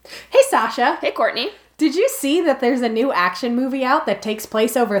Sasha. Hey, Courtney. Did you see that there's a new action movie out that takes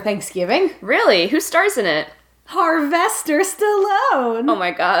place over Thanksgiving? Really? Who stars in it? Harvester Stallone. Oh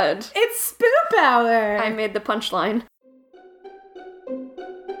my god. It's Spoop Hour. I made the punchline.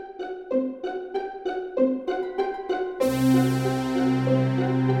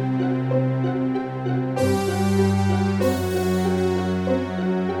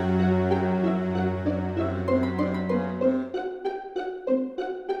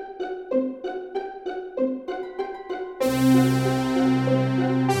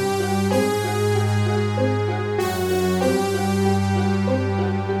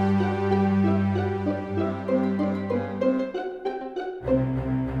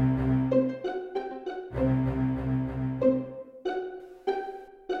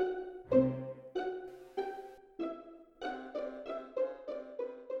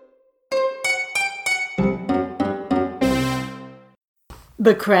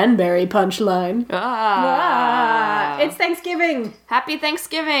 The cranberry punchline. Ah. It's Thanksgiving. Happy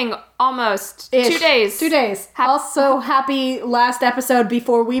Thanksgiving. Almost. Ish. 2 days. 2 days. Also, happy last episode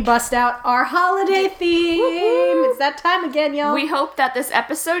before we bust out our holiday theme. Woo-hoo. It's that time again, y'all. We hope that this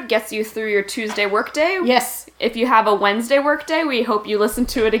episode gets you through your Tuesday workday. Yes. If you have a Wednesday workday, we hope you listen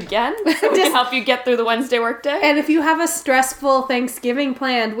to it again. So we can help you get through the Wednesday workday. And if you have a stressful Thanksgiving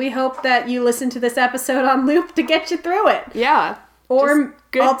planned, we hope that you listen to this episode on loop to get you through it. Yeah. Or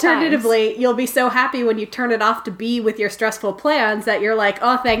alternatively, you'll be so happy when you turn it off to be with your stressful plans that you're like,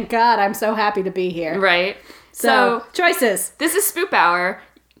 oh, thank God, I'm so happy to be here. Right. So choices. This is Spoop Hour.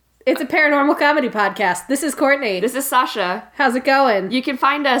 It's a paranormal comedy podcast. This is Courtney. This is Sasha. How's it going? You can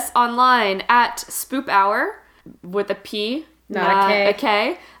find us online at Spoop Hour with a P. Not a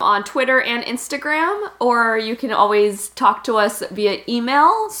K. On Twitter and Instagram. Or you can always talk to us via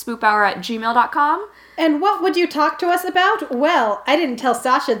email, spoophour@gmail.com. And what would you talk to us about? Well, I didn't tell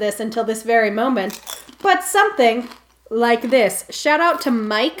Sasha this until this very moment, but something like this. Shout out to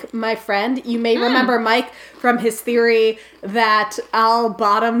Mike, my friend. You may remember Mike from his theory that all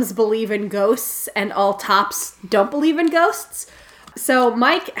bottoms believe in ghosts and all tops don't believe in ghosts. So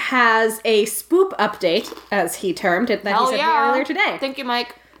Mike has a spoop update, as he termed it, that he sent me earlier today. Thank you,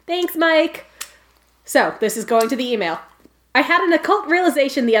 Mike. Thanks, Mike. So, this is going to the email. I had an occult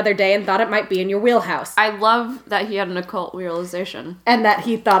realization the other day and thought it might be in your wheelhouse. I love that he had an occult realization. And that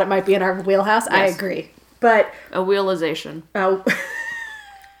he thought it might be in our wheelhouse. Yes. I agree. But... a realization. Oh.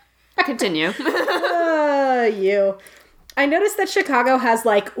 Continue. You. I noticed that Chicago has,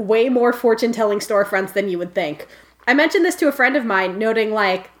 like, way more fortune-telling storefronts than you would think. I mentioned this to a friend of mine, noting,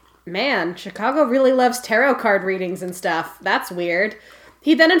 like, man, Chicago really loves tarot card readings and stuff. That's weird.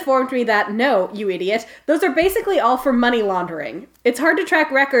 He then informed me that, no, you idiot, those are basically all for money laundering. It's hard to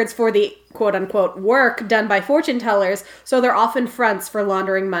track records for the quote-unquote work done by fortune tellers, so they're often fronts for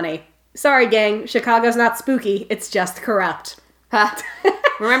laundering money. Sorry, gang, Chicago's not spooky, it's just corrupt.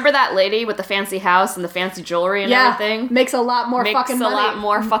 Remember that lady with the fancy house and the fancy jewelry and everything? Makes a lot more fucking money. Makes a lot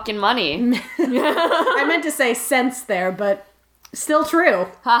more fucking money. I meant to say sense there, but still true.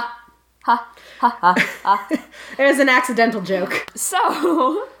 Ha. Ha. Ha, ha, ha. It was an accidental joke.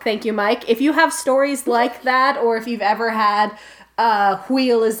 So, thank you, Mike. If you have stories like that, or if you've ever had a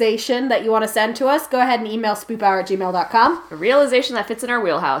realization that you want to send to us, go ahead and email spoophour@gmail.com. A realization that fits in our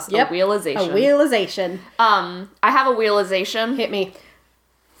wheelhouse. Yep. A realization. A realization. I have a realization. Hit me.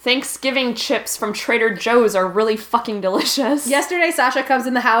 Thanksgiving chips from Trader Joe's are really fucking delicious. Yesterday, Sasha comes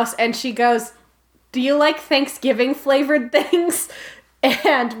in the house and she goes, do you like Thanksgiving flavored things?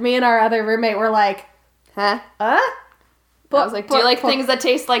 And me and our other roommate were like, huh? I was like, do you like things that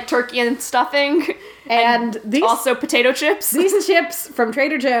taste like turkey and stuffing? And these... also potato chips? These chips from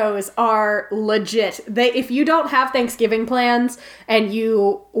Trader Joe's are legit. If you don't have Thanksgiving plans and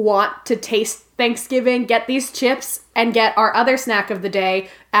you want to taste Thanksgiving, get these chips and get our other snack of the day,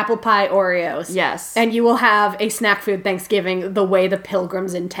 apple pie Oreos. Yes. And you will have a snack food Thanksgiving the way the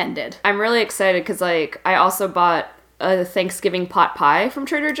Pilgrims intended. I'm really excited because, like, I also bought a Thanksgiving pot pie from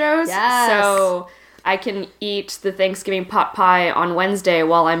Trader Joe's. Yes. So I can eat the Thanksgiving pot pie on Wednesday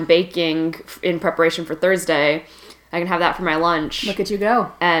while I'm baking in preparation for Thursday. I can have that for my lunch. Look at you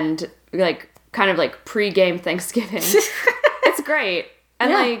go. And, like, kind of like pre-game Thanksgiving. It's great.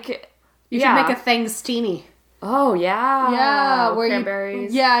 And, like, you should make a Thanks-teeny. Oh, yeah. Yeah. Where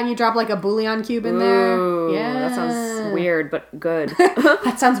cranberries. And you drop, like, a bouillon cube in there. Yeah. That sounds weird, but good.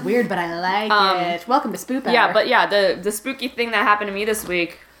 That sounds weird, but I like it. Welcome to Spoop Hour. Yeah, but the spooky thing that happened to me this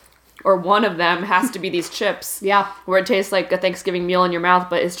week, or one of them, has to be these chips. Yeah. Where it tastes like a Thanksgiving meal in your mouth,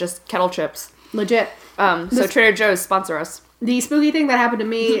 but it's just kettle chips. Legit. So Trader Joe's, sponsor us. The spooky thing that happened to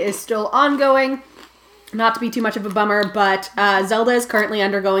me is still ongoing. not to be too much of a bummer, but Zelda is currently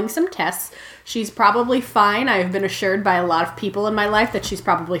undergoing some tests. She's probably fine. I've been assured by a lot of people in my life that she's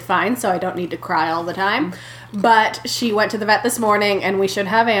probably fine, so I don't need to cry all the time. But she went to the vet this morning, and we should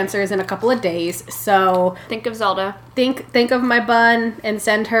have answers in a couple of days. So Think of Zelda. think of my bun and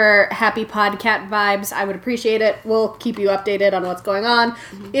send her happy podcat vibes. I would appreciate it. We'll keep you updated on what's going on.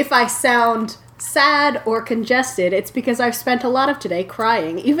 If I sound sad or congested, it's because I've spent a lot of today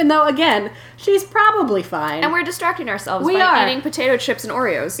crying, even though, again, she's probably fine. And we're distracting ourselves We by are. eating potato chips and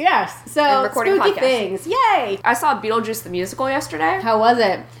Oreos. Yes, so And recording spooky podcasts. things. Yay! I saw Beetlejuice the musical yesterday. How was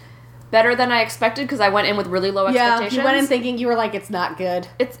it? Better than I expected because I went in with really low expectations. You went in thinking you were like, it's not good.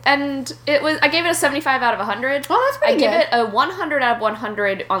 I gave it a 75 out of 100. Oh, that's pretty I good. give it a 100 out of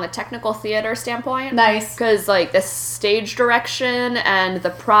 100 on the technical theater standpoint. Nice. Because, like, the stage direction and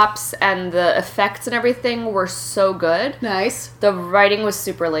the props and the effects and everything were so good. Nice. The writing was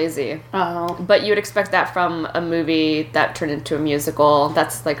super lazy. Oh. But you would expect that from a movie that turned into a musical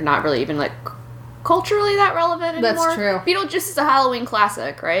that's, like, not really even, like, culturally that relevant anymore. That's true. Beetlejuice is a Halloween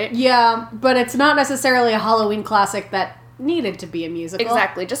classic, right? Yeah, but it's not necessarily a Halloween classic that needed to be a musical.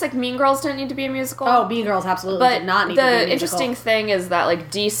 Exactly. Just like Mean Girls didn't need to be a musical. Oh, Mean Girls absolutely But did not need to be a the musical. interesting thing is that like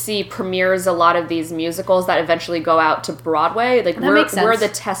DC premieres a lot of these musicals that eventually go out to Broadway. Like That makes sense. we're the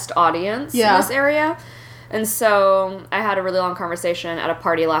test audience Yeah. in this area. And so I had a really long conversation at a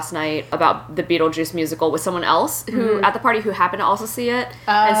party last night about the Beetlejuice musical with someone else who at the party who happened to also see it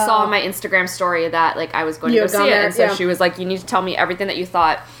and saw on my Instagram story that like I was going to You go had see gone it. there, And so yeah. she was like, "You need to tell me everything that you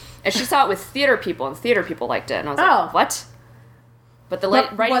thought." And she saw it with theater people, and theater people liked it. And I was Oh. like, "What?" But the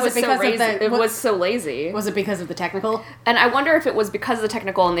But writing was it was so because of lazy. the- It what- was so lazy. Was it because of the technical? And I wonder if it was because of the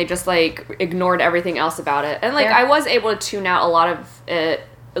technical and they just, like, ignored everything else about it. And, like, Fair. I was able to tune out a lot of it,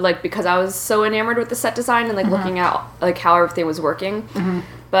 like, because I was so enamored with the set design and, like, looking at, like, how everything was working.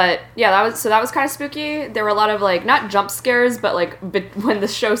 But, yeah, that was kind of spooky. There were a lot of, like, not jump scares, but, like, when the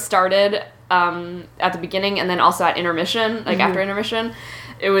show started at the beginning and then also at intermission, like, after intermission,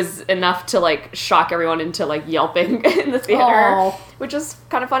 it was enough to, like, shock everyone into, like, yelping in the theater. Aw. Which is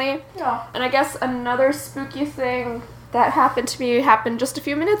kind of funny. Yeah. And I guess another spooky thing that happened to me happened just a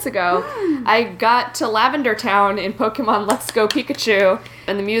few minutes ago. I got to Lavender Town in Pokemon Let's Go Pikachu,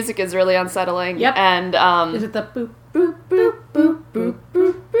 and the music is really unsettling. Yep. And, Is it the boop, boop, boop, boop, boop,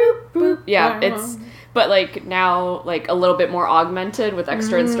 boop, boop, boop? yeah, but, like, now, like, a little bit more augmented with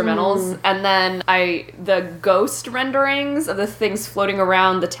extra instrumentals. And then the ghost renderings of the things floating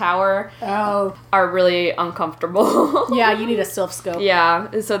around the tower Oh. are really uncomfortable. Yeah, you need a Sylph scope. Yeah,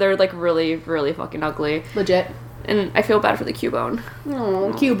 so they're, like, really, really fucking ugly. Legit. And I feel bad for the Cubone.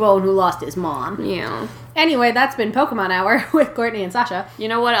 Oh, Cubone who lost his mom. Yeah. Anyway, that's been Pokemon Hour with Courtney and Sasha. You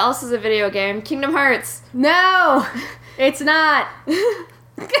know what else is a video game? Kingdom Hearts. No! It's not.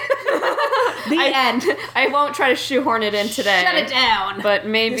 The end. I won't try to shoehorn it in today. Shut it down. But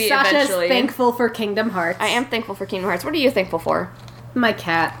maybe Sasha's eventually. thankful for Kingdom Hearts. I am thankful for Kingdom Hearts. What are you thankful for? My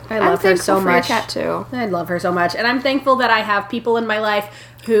cat. I I'm love her thankful so for much. your cat too. I love her so much. And I'm thankful that I have people in my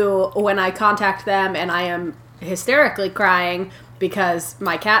life who, when I contact them and I am hysterically crying because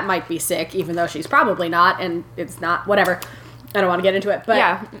my cat might be sick, even though she's probably not, and it's not, whatever. I don't want to get into it. But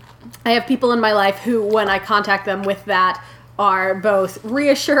Yeah. I have people in my life who, when I contact them with that, are both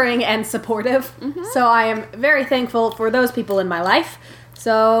reassuring and supportive. So I am very thankful for those people in my life.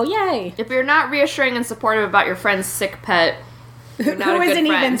 So, yay. If you're not reassuring and supportive about your friend's sick pet, you're not Who a good isn't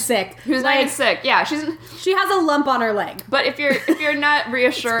friend. even sick. Who's not Like, even sick? Yeah, she's. She has a lump on her leg. But if you're not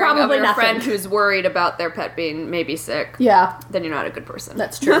reassuring of probably your nothing. friend who's worried about their pet being maybe sick, Yeah, then you're not a good person.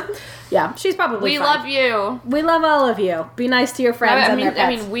 that's true. Yeah, she's probably We fine. love you. We love all of you. Be nice to your friends and their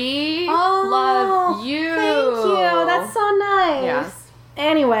pets. we Oh, love you. Thank you. That's so nice. Yeah.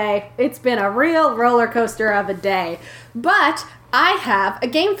 Anyway, it's been a real roller coaster of a day. But I have a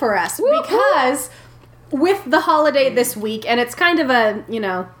game for us because with the holiday this week, and it's kind of a,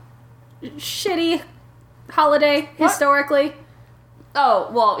 shitty holiday historically. Oh,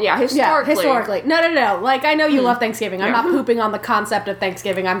 well, yeah, historically. Yeah, historically. No. Like, I know you love Thanksgiving. I'm Yeah. not pooping on the concept of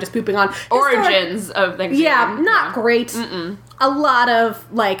Thanksgiving. I'm just pooping on Origins of Thanksgiving. Yeah, not great. A lot of,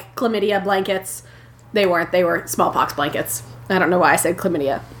 like, chlamydia blankets. They weren't. They were smallpox blankets. I don't know why I said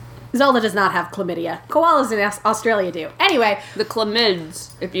chlamydia. Zelda does not have chlamydia. Koalas in Australia do. Anyway. The chlamyds,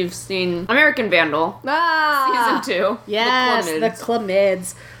 if you've seen American Vandal, Season Season 2. Yes, The the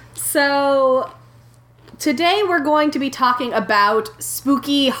chlamyds. So, today we're going to be talking about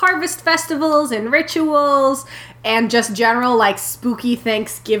spooky harvest festivals and rituals and just general, like, spooky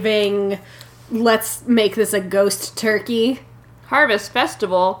Thanksgiving. Let's make this a ghost turkey. Harvest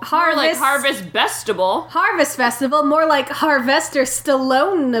Festival. More like Harvest- Harvest Bestival. Harvest Festival, more like Harvester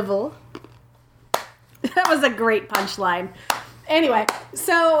Stallone-nival. That was a great punchline. Anyway,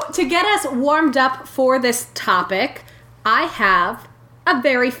 so to get us warmed up for this topic, I have a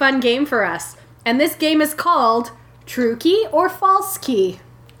very fun game for us. And this game is called True Key or False Key.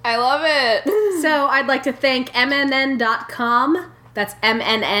 I love it. So I'd like to thank MNN.com. That's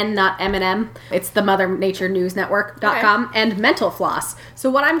MNN, not M&M. It's the Mother Nature News Network.com and Mental Floss. So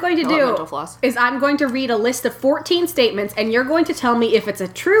what I'm going to do is I'm going to read a list of 14 statements, and you're going to tell me if it's a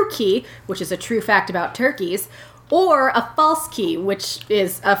true key, which is a true fact about turkeys, or a false key, which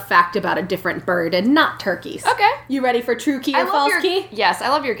is a fact about a different bird and not turkeys. Okay. You ready for true key or false key? Yes, I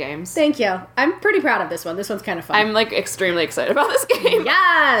love your games. Thank you. I'm pretty proud of this one. This one's kind of fun. I'm, like, extremely excited about this game.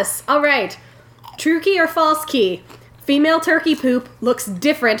 Yes! All right. True key or false key? Female turkey poop looks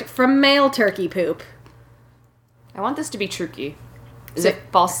different from male turkey poop. I want this to be true key. Is it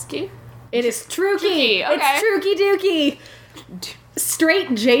false key? It is true key. Okay. It's true key dookie.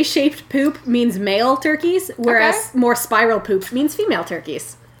 Straight J-shaped poop means male turkeys, whereas more spiral poop means female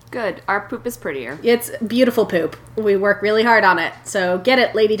turkeys. Good. Our poop is prettier. It's beautiful poop. We work really hard on it. So get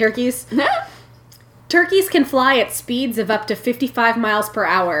it, lady turkeys. Turkeys can fly at speeds of up to 55 miles per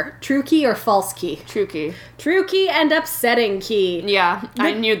hour. True key or false key? True key. True key and upsetting key. Yeah,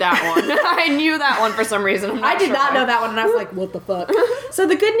 I knew that one. I knew that one for some reason. I did not know that one, and I was like, what the fuck? So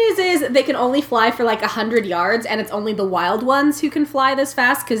the good news is they can only fly for like 100 yards, and it's only the wild ones who can fly this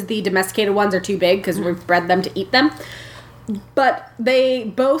fast, because the domesticated ones are too big, because we've bred them to eat them. But they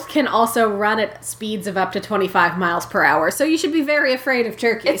both can also run at speeds of up to 25 miles per hour, so you should be very afraid of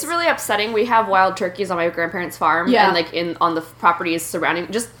turkeys. It's really upsetting. We have wild turkeys on my grandparents' farm, and like on the properties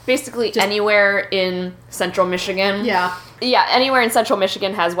surrounding, just anywhere in central Michigan. Yeah, anywhere in central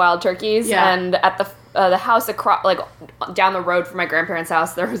Michigan has wild turkeys. Yeah. And at the house across, like down the road from my grandparents'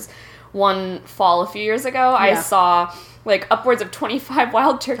 house, there was one fall a few years ago. I saw like upwards of 25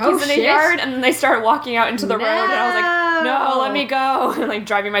 wild turkeys in a yard, and then they started walking out into the road, and I was like, no, let me go, and like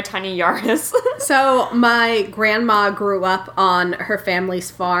driving my tiny Yaris. So my grandma grew up on her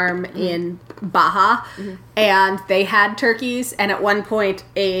family's farm in Baja, and they had turkeys, and at one point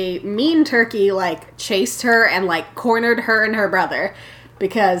a mean turkey like chased her and like cornered her and her brother,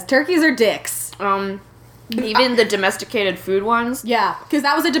 because turkeys are dicks. Even the domesticated food ones. Yeah, because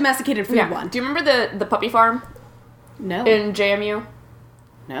that was a domesticated food one. Do you remember the puppy farm? No. In JMU?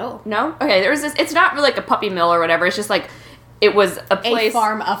 No. No? Okay, there was this, it's not really like a puppy mill or whatever, it's just like, it was a place. A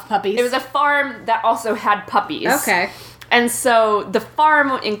farm of puppies. It was a farm that also had puppies. Okay. And so the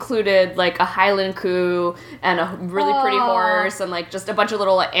farm included like a Highland coo and a really pretty horse and like just a bunch of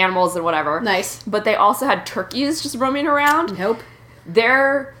little animals and whatever. Nice. But they also had turkeys just roaming around. Nope.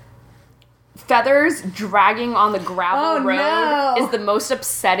 Their feathers dragging on the gravel road is the most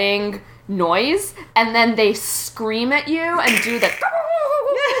upsetting noise, and then they scream at you and do the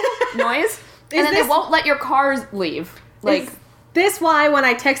noise, and then they won't let your cars leave. Like, is this why when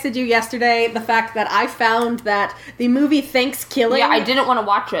I texted you yesterday, the fact that I found that the movie Thanksgiving... Yeah, I didn't want to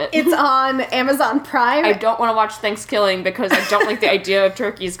watch it. It's on Amazon Prime. I don't want to watch Thanksgiving because I don't like the idea of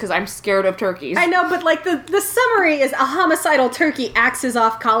turkeys because I'm scared of turkeys. I know, but like the summary is a homicidal turkey axes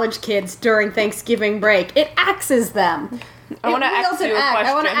off college kids during Thanksgiving break. It axes them. I want to ask you a question.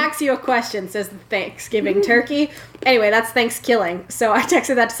 I want to ask you a question, says the Thanksgiving turkey. Anyway, that's Thanksgiving. So I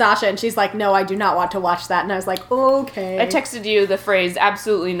texted that to Sasha, and she's like, no, I do not want to watch that. And I was like, okay. I texted you the phrase,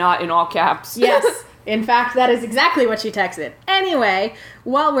 absolutely not, in all caps. Yes. In fact, that is exactly what she texted. Anyway,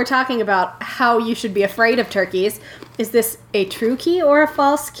 while we're talking about how you should be afraid of turkeys, is this a true key or a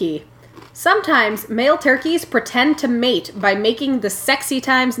false key? Sometimes male turkeys pretend to mate by making the sexy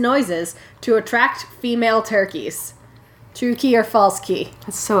times noises to attract female turkeys. True key or false key?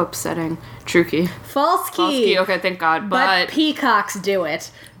 That's so upsetting. True key. False key. False key, okay, thank God. But peacocks do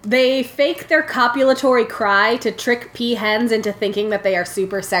it. They fake their copulatory cry to trick peahens into thinking that they are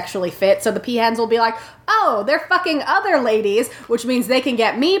super sexually fit. So the peahens will be like, oh, they're fucking other ladies, which means they can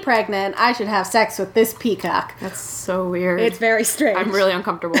get me pregnant. I should have sex with this peacock. That's so weird. It's very strange. I'm really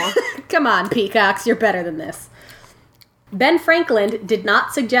uncomfortable. Come on, peacocks, you're better than this. Ben Franklin did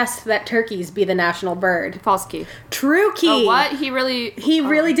not suggest that turkeys be the national bird. False key. True key. Oh, what? He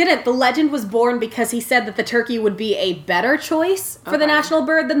really didn't. The legend was born because he said that the turkey would be a better choice for the national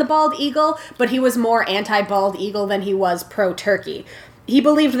bird than the bald eagle, but he was more anti-bald eagle than he was pro-turkey. He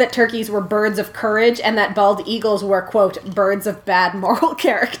believed that turkeys were birds of courage and that bald eagles were, quote, birds of bad moral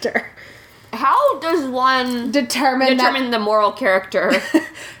character. How does one determine the moral character?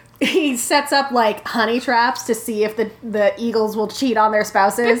 He sets up, like, honey traps to see if the eagles will cheat on their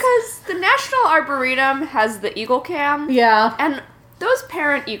spouses. Because the National Arboretum has the eagle cam. Yeah. And those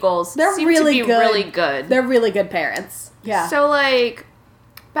parent eagles seem really to be really good. They're really good parents. Yeah. So, like,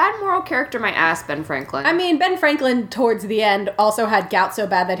 Bad moral character, my ass, Ben Franklin. I mean, Ben Franklin, towards the end, also had gout so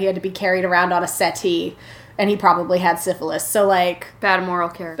bad that he had to be carried around on a settee, and he probably had syphilis. So, like... Bad moral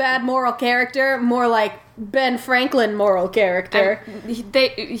character. Bad moral character, more like Ben Franklin moral character. He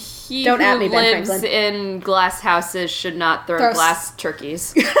Don't at who me, Ben lives Franklin. in glass houses should not throw glass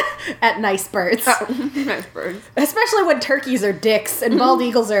turkeys. At nice birds. Nice birds. Especially when turkeys are dicks, and bald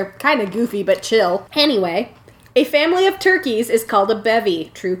eagles are kind of goofy, but chill. Anyway, a family of turkeys is called a bevy.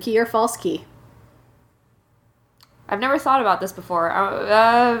 True key or false key? I've never thought about this before.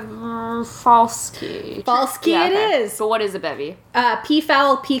 False key. False key Yeah, it okay. is. But what is a bevy?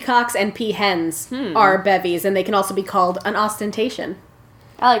 Peafowl, peacocks, and peahens are bevies, and they can also be called an ostentation.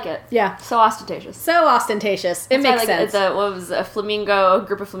 I like it. Yeah. So ostentatious. So ostentatious. It makes sense. What was a flamingo? A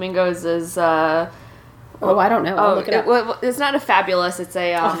group of flamingos is. I don't know. I'll look it up. It's not a fabulous. It's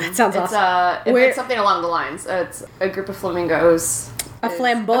a. That sounds awesome. It's something along the lines. It's a group of flamingos. A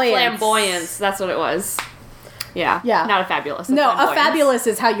flamboyance. A flamboyance. That's what it was. Yeah. Yeah. Not a fabulous. No, a flamboyance. fabulous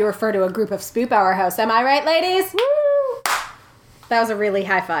is how you refer to a group of Spoop Hour hosts. Am I right, ladies? Woo! That was a really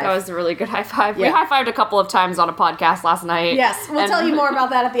high five. That was a really good high five. Yeah. We high fived a couple of times on a podcast last night. Yes, we'll tell you more about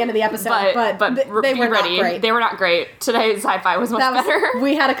that at the end of the episode. But they were not great. They were not great. Today's high five was much better.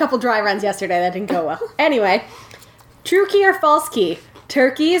 We had a couple dry runs yesterday that didn't go well. Anyway, true key or false key?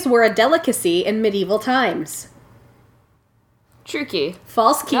 Turkeys were a delicacy in medieval times. True key.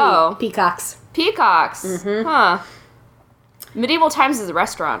 False key. No. Peacocks. Peacocks. Huh. Medieval Times is a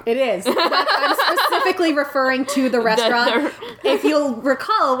restaurant. It is. I'm specifically referring to the restaurant. If you'll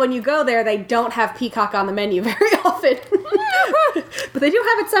recall, when you go there, they don't have peacock on the menu very often. But they do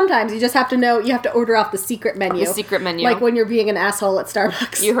have it sometimes. You just have to know, you have to order off the secret menu. The secret menu. Like when you're being an asshole at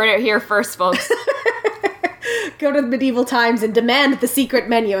Starbucks. You heard it here first, folks. Go to the Medieval Times and demand the secret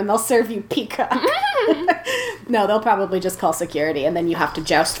menu, and they'll serve you peacock. No, they'll probably just call security, and then you have to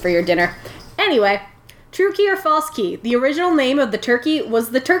joust for your dinner. Anyway, true key or false key? The original name of the turkey was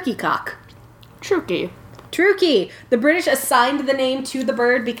the turkey cock. True key. True key. The British assigned the name to the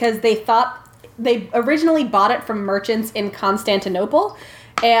bird because they thought they originally bought it from merchants in Constantinople,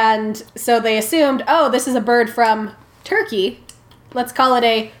 and so they assumed, oh, this is a bird from Turkey. Let's call it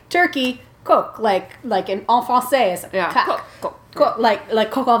a turkey coq, like in en français is Yeah. coq. Coq.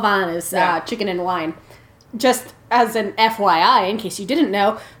 Like coq au vin is chicken and wine. Just as an FYI, in case you didn't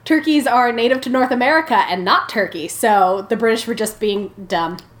know, turkeys are native to North America and not Turkey, so the British were just being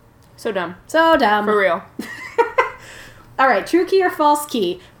dumb. So dumb. So dumb. For real. All right, true key or false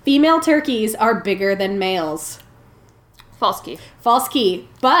key? Female turkeys are bigger than males. False key. False key.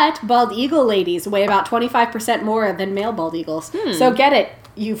 But bald eagle ladies weigh about 25% more than male bald eagles. So get it,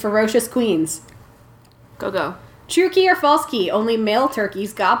 you ferocious queens. Go. True key or false key? Only male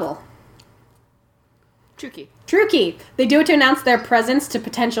turkeys gobble. True key. True key. They do it to announce their presence to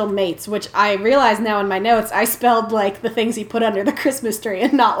potential mates, which I realize now in my notes, I spelled like the things you put under the Christmas tree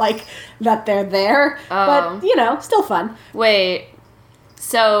and not like that they're there. But, still fun. Wait.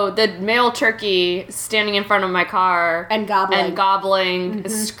 So the male turkey standing in front of my car And gobbling.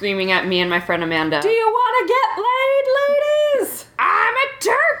 screaming at me and my friend Amanda. Do you want to get laid, ladies? I'm a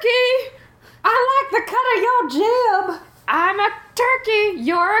turkey! I like the cut of your jib. I'm a turkey!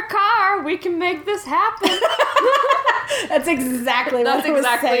 You're a car! We can make this happen! That's exactly That's what I was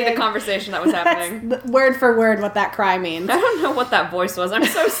exactly saying. the conversation that was happening. That's word for word what that cry means. I don't know what that voice was. I'm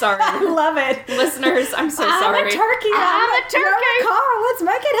so sorry. I love it. Listeners, I'm so sorry. I'm a turkey. I'm a turkey. You're a car. Let's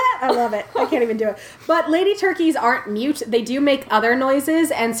make it happen. I love it. I can't even do it. But lady turkeys aren't mute. They do make other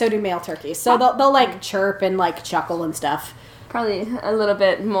noises, and so do male turkeys. So they'll like chirp and like chuckle and stuff. Probably a little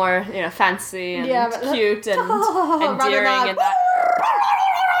bit more, fancy and cute and endearing and that.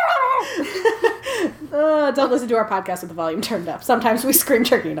 Don't listen to our podcast with the volume turned up. Sometimes we scream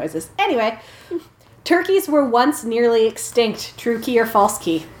turkey noises. Anyway, turkeys were once nearly extinct. True key or false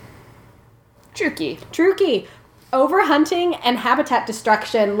key? True key. True key. Overhunting and habitat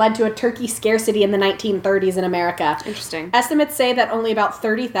destruction led to a turkey scarcity in the 1930s in America. Interesting. Estimates say that only about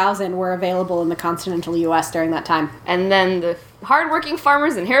 30,000 were available in the continental U.S. during that time. And then the hardworking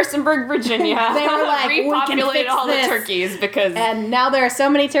farmers in Harrisonburg, Virginia, They were like, "We can repopulated fix all this." the turkeys because And now there are so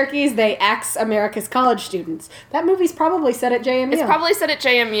many turkeys, they axe America's college students. That movie's probably set at JMU. it's probably set at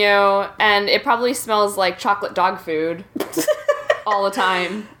JMU, and it probably smells like chocolate dog food all the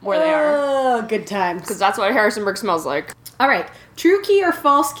time where they are. Oh, good times. Because that's what Harrisonburg smells like. All right, true key or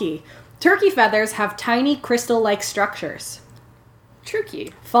false key? Turkey feathers have tiny crystal-like structures. True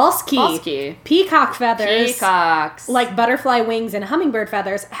key. False key. False key. Peacock feathers. Peacocks. Like butterfly wings and hummingbird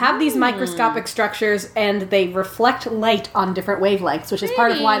feathers, have these microscopic structures, and they reflect light on different wavelengths, which is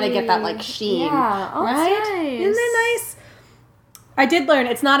part of why they get that like sheen. Yeah. Oh, right? that's nice. Isn't that nice? I did learn,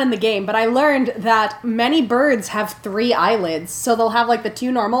 it's not in the game, but I learned that many birds have 3 eyelids. So they'll have like the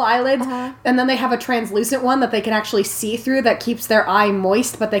 2 normal eyelids, and then they have a translucent one that they can actually see through that keeps their eye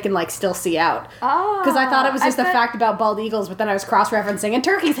moist, but they can like still see out. Oh. Because I thought it was just a fact about bald eagles, but then I was cross-referencing, and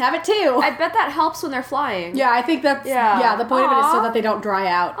turkeys have it too. I bet that helps when they're flying. Yeah, I think that's, the point of it is so that they don't dry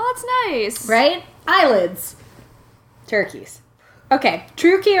out. Oh, that's nice. Right? Eyelids. Turkeys. Okay,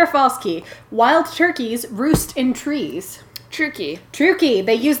 true key or false key? Wild turkeys roost in trees. True key. True key.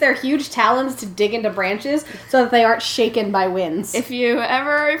 They use their huge talons to dig into branches so that they aren't shaken by winds. If you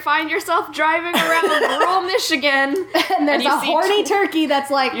ever find yourself driving around rural Michigan and there's a horny turkey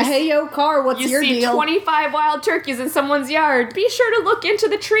that's like, hey, yo, car, what's your deal? You see 25 wild turkeys in someone's yard, be sure to look into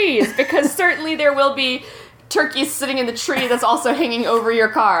the trees, because certainly there will be turkeys sitting in the tree that's also hanging over your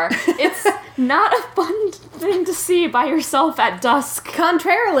car. It's not a fun thing to see by yourself at dusk.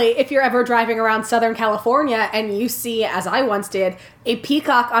 Contrarily, if you're ever driving around Southern California and you see, as I once did, a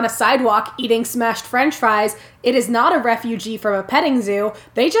peacock on a sidewalk eating smashed french fries, it is not a refugee from a petting zoo.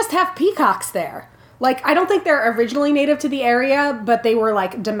 They just have peacocks there. Like, I don't think they're originally native to the area, but they were,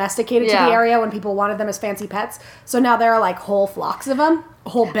 like, domesticated to the area when people wanted them as fancy pets. So now there are, like, whole flocks of them.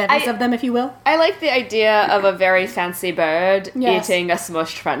 Whole bevies of them, if you will. I like the idea of a very fancy bird eating a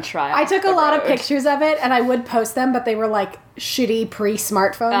smushed french fry. I took a lot of pictures of it, and I would post them, but they were, like, shitty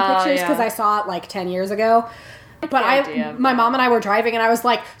pre-smartphone pictures, because I saw it, like, 10 years ago. But my mom and I were driving, and I was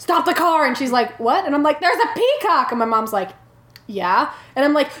like, stop the car! And she's like, what? And I'm like, there's a peacock! And my mom's like, yeah. And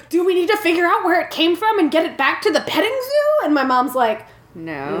I'm like, do we need to figure out where it came from and get it back to the petting zoo? And my mom's like,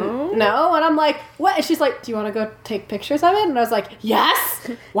 no. No. And I'm like, what? And she's like, do you want to go take pictures of it? And I was like, yes.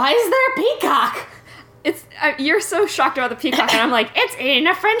 Why is there a peacock? It's you're so shocked about the peacock, and I'm like, it's eating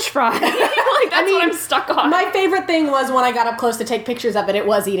a french fry. Like, that's what I'm stuck on. My favorite thing was when I got up close to take pictures of it, it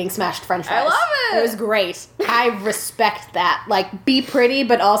was eating smashed french fries. I love it. It was great. I respect that. Like, be pretty,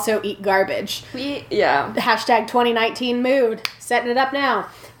 but also eat garbage. Hashtag 2019 mood. Setting it up now.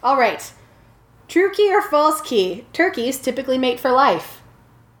 All right. True key or false key? Turkeys typically mate for life.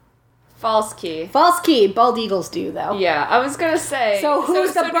 False key. False key. Bald eagles do, though. Yeah, I was gonna say. So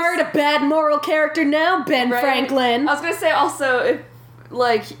who's the bird of bad moral character now, Ben Franklin? I was gonna say also, if,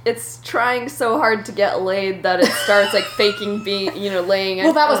 like, it's trying so hard to get laid that it starts, like, faking being, laying it.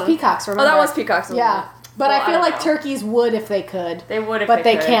 Well, that was peacocks, remember? Oh, that was peacocks. Yeah. But I feel like turkeys would if they could. They would if they could. But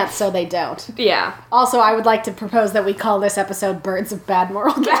they can't, so they don't. Yeah. Also, I would like to propose that we call this episode Birds of Bad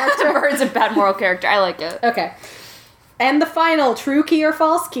Moral Character. Birds of Bad Moral Character. I like it. Okay. And the final, true key or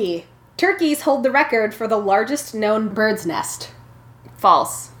false key? Turkeys hold the record for the largest known bird's nest.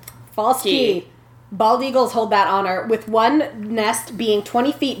 False. False key. Bald eagles hold that honor, with one nest being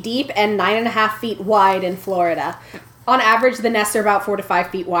 20 feet deep and 9.5 feet wide in Florida. On average, the nests are about 4 to 5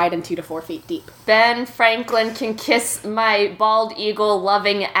 feet wide and 2 to 4 feet deep. Ben Franklin can kiss my bald eagle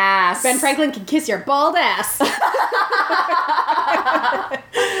loving ass. Ben Franklin can kiss your bald ass. That's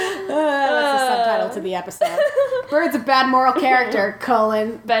the subtitle to the episode. Birds of Bad Moral Character,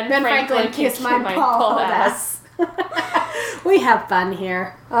 Ben Franklin kiss my bald ass. We have fun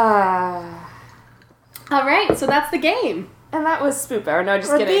here. All right, so that's the game. And that was Spoop Hour. No,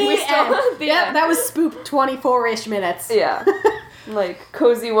 just kidding. That was Spoop 24-ish minutes. Yeah. Like,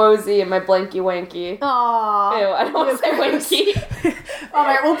 cozy wozy and my blanky wanky. Aww. Ew, I don't want to say wanky.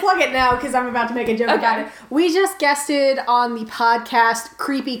 Alright, we'll plug it now because I'm about to make a joke about it. We just guested on the podcast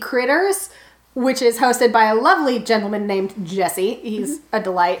Creepy Critters, which is hosted by a lovely gentleman named Jesse. He's a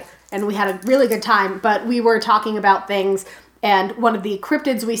delight, and we had a really good time, but we were talking about things. And one of the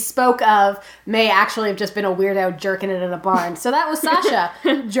cryptids we spoke of may actually have just been a weirdo jerking it in a barn. So that was Sasha,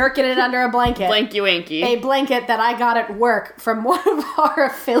 jerking it under a blanket. Blanky wanky. A blanket that I got at work from one of our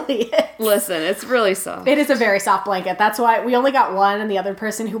affiliates. Listen, it's really soft. It is a very soft blanket. That's why we only got one, and the other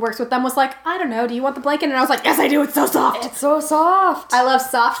person who works with them was like, I don't know, do you want the blanket? And I was like, yes, I do. It's so soft. It's so soft. I love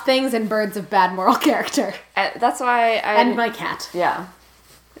soft things and birds of bad moral character. That's why I... And my cat. Yeah.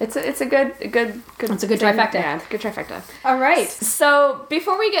 It's a good It's a good trifecta. Yeah, good trifecta. All right. So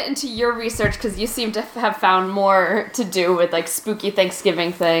before we get into your research, because you seem to have found more to do with like spooky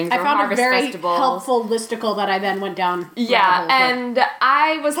Thanksgiving things, I or found harvest a very festivals. helpful listicle that I then went down. Yeah, and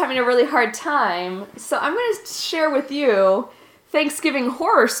I was having a really hard time, so I'm going to share with you Thanksgiving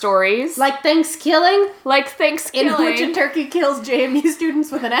horror stories. Like Thanksgiving? Like Thanksgiving. In which a turkey kills JMU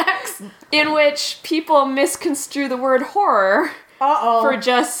students with an axe? In which people misconstrue the word horror. For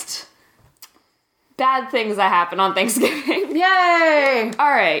just bad things that happen on Thanksgiving. Yay!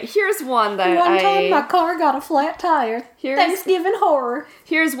 Alright, here's one that One time my car got a flat tire. Thanksgiving horror.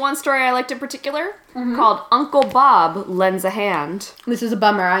 Here's one story I liked in particular, called Uncle Bob Lends a Hand. This is a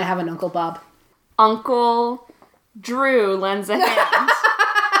bummer. I have an Uncle Bob. Uncle Drew lends a hand.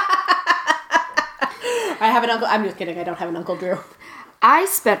 I have an uncle. I'm just kidding. I don't have an Uncle Drew. I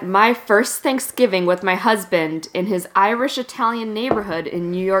spent my first Thanksgiving with my husband in his Irish-Italian neighborhood in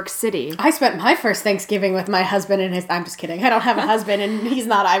New York City. I spent my first Thanksgiving with my husband and his... I'm just kidding. I don't have a husband, and he's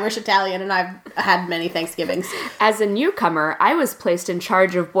not Irish-Italian, and I've had many Thanksgivings. As a newcomer, I was placed in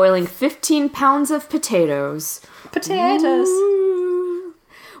charge of boiling 15 pounds of potatoes. Potatoes. Ooh.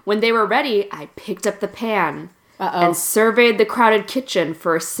 When they were ready, I picked up the pan Uh-oh. and surveyed the crowded kitchen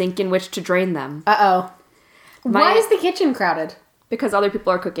for a sink in which to drain them. Uh-oh. Why is the kitchen crowded? Because other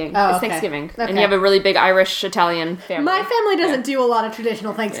people are cooking. Oh, it's okay. Thanksgiving. Okay. And you have a really big Irish-Italian family. My family doesn't do a lot of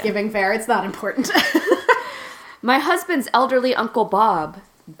traditional Thanksgiving fare. It's not important. My husband's elderly Uncle Bob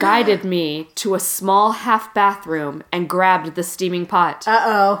guided me to a small half bathroom and grabbed the steaming pot.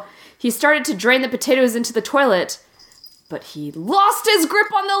 Uh-oh. He started to drain the potatoes into the toilet, but he lost his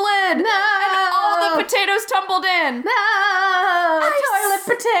grip on the lid. No! And all the potatoes tumbled in. No! Toilet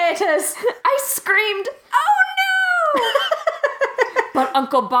potatoes! I screamed, "Oh no!" But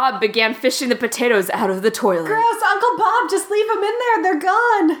Uncle Bob began fishing the potatoes out of the toilet. Gross, Uncle Bob, just leave them in there. They're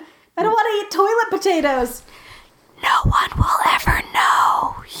gone. I don't want to eat toilet potatoes. No one will ever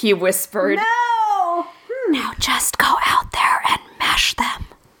know, he whispered. No! Now just go out there and mash them.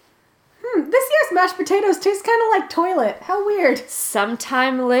 This year's mashed potatoes taste kind of like toilet. How weird.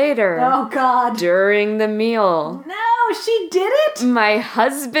 Sometime later, Oh, God. during the meal, No, she did it? my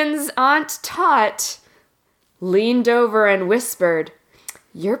husband's Aunt Tot leaned over and whispered,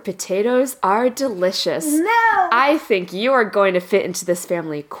 "Your potatoes are delicious. No! I think you are going to fit into this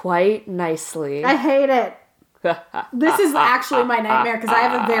family quite nicely." I hate it. This is actually my nightmare because I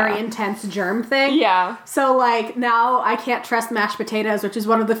have a very intense germ thing. Yeah. So, like, now I can't trust mashed potatoes, which is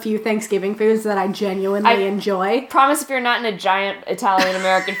one of the few Thanksgiving foods that I genuinely enjoy. Promise if you're not in a giant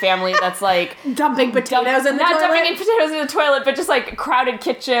Italian-American family that's like... Dumping potatoes in the not toilet. dumping in potatoes in the toilet, but just like crowded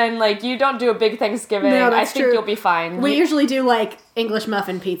kitchen. Like, you don't do a big Thanksgiving. No, that's I think true. you'll be fine. We usually do, like, English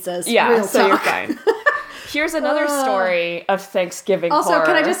muffin pizzas. Yeah, Real so you're talk. fine. Here's another story of Thanksgiving Also, horror.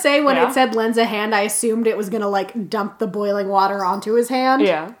 can I just say, when Yeah? it said lends a hand, I assumed it was going to, like, dump the boiling water onto his hand.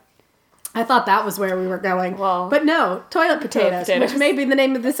 Yeah. I thought that was where we were going. Well, but no, toilet potatoes, potatoes. which may be the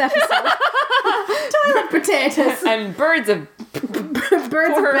name of this episode. Toilet potatoes. And birds of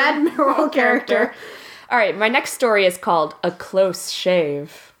Birds of bad moral character. All right, my next story is called A Close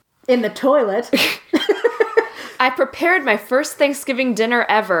Shave. In the toilet. I prepared my first Thanksgiving dinner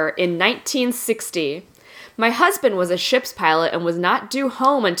ever in 1960. My husband was a ship's pilot and was not due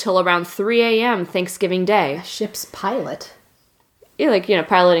home until around 3 a.m. Thanksgiving Day. Ship's pilot. Yeah, like,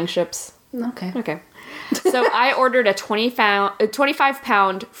 piloting ships. Okay. Okay. So I ordered a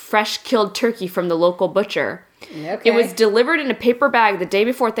 25-pound fresh-killed turkey from the local butcher. Okay. It was delivered in a paper bag the day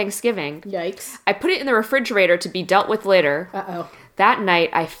before Thanksgiving. Yikes. I put it in the refrigerator to be dealt with later. Uh-oh. That night,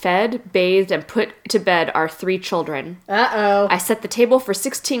 I fed, bathed, and put to bed our 3 children. Uh-oh. I set the table for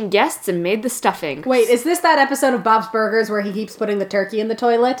 16 guests and made the stuffing. Wait, is this that episode of Bob's Burgers where he keeps putting the turkey in the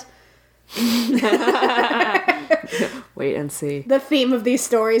toilet? Wait and see. The theme of these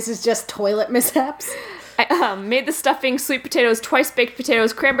stories is just toilet mishaps. I made the stuffing, sweet potatoes, twice-baked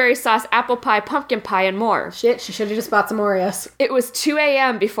potatoes, cranberry sauce, apple pie, pumpkin pie, and more. Shit, she should have just bought some Oreos. It was 2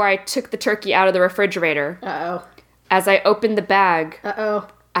 a.m. before I took the turkey out of the refrigerator. Uh-oh. As I opened the bag, Uh-oh.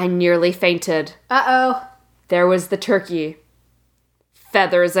 I nearly fainted. Uh-oh. There was the turkey.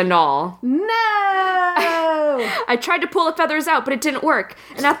 Feathers and all. No! I tried to pull the feathers out, but it didn't work.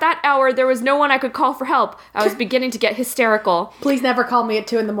 And at that hour, there was no one I could call for help. I was beginning to get hysterical. Please never call me at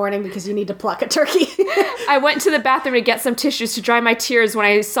 2 a.m. because you need to pluck a turkey. I went to the bathroom to get some tissues to dry my tears when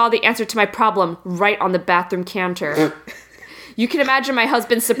I saw the answer to my problem right on the bathroom counter. You can imagine my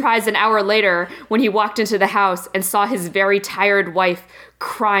husband's surprise an hour later when he walked into the house and saw his very tired wife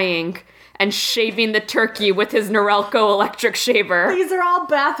crying and shaving the turkey with his Norelco electric shaver. These are all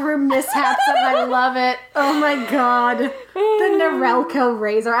bathroom mishaps and I love it. Oh my god. The Norelco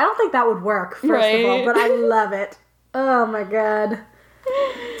razor. I don't think that would work, first of all, Right? but I love it. Oh my god.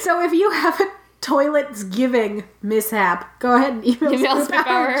 So if you have a toilets-giving mishap, go ahead and email Email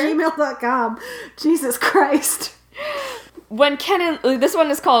spitpower@gmail.com. Jesus Christ. When Ken and... This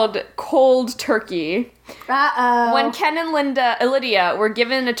one is called Cold Turkey. Uh-oh. When Ken and Lydia were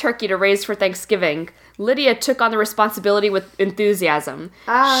given a turkey to raise for Thanksgiving, Lydia took on the responsibility with enthusiasm.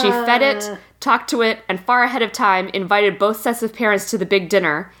 She fed it, talked to it, and far ahead of time invited both sets of parents to the big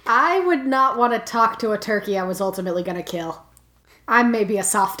dinner. I would not want to talk to a turkey I was ultimately going to kill. I'm maybe a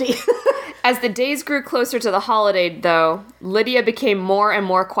softie. As the days grew closer to the holiday, though, Lydia became more and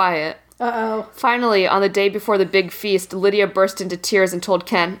more quiet. Uh-oh. Finally, on the day before the big feast, Lydia burst into tears and told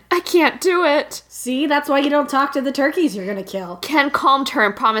Ken, "I can't do it." See, that's why you don't talk to the turkeys you're gonna kill. Ken calmed her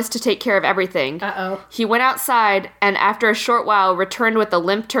and promised to take care of everything. Uh-oh. He went outside and after a short while returned with a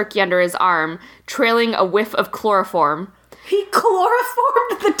limp turkey under his arm, trailing a whiff of chloroform. He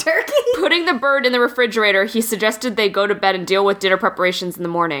chloroformed the turkey? Putting the bird in the refrigerator, he suggested they go to bed and deal with dinner preparations in the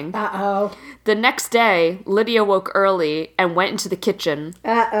morning. Uh-oh. The next day, Lydia woke early and went into the kitchen.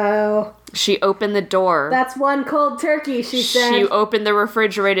 Uh-oh. She opened the door. That's one cold turkey, she said. She opened the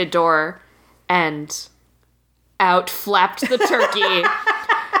refrigerated door, and out flapped the turkey.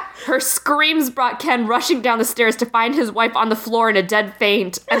 Her screams brought Ken rushing down the stairs to find his wife on the floor in a dead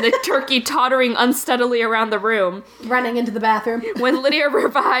faint, and the turkey tottering unsteadily around the room. Running into the bathroom. When Lydia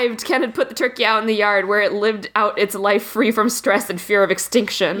revived, Ken had put the turkey out in the yard where it lived out its life free from stress and fear of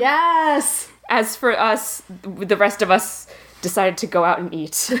extinction. Yes! As for us, the rest of us decided to go out and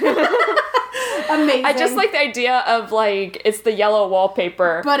eat. Amazing. I just like the idea of, like, it's the yellow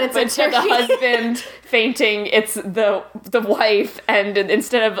wallpaper. But it's a instead of the turkey. husband fainting, it's the wife, and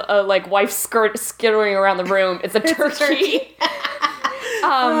instead of a, like, wife skittering around the room, it's a turkey.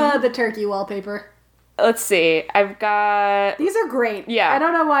 The turkey wallpaper. Let's see. I've got... These are great. Yeah. I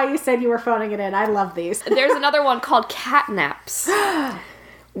don't know why you said you were phoning it in. I love these. There's another one called catnaps.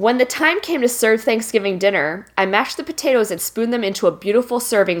 When the time came to serve Thanksgiving dinner, I mashed the potatoes and spooned them into a beautiful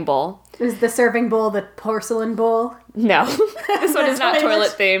serving bowl. Is the serving bowl the porcelain bowl? No, this one is not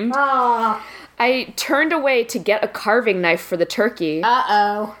toilet themed. Oh. I turned away to get a carving knife for the turkey,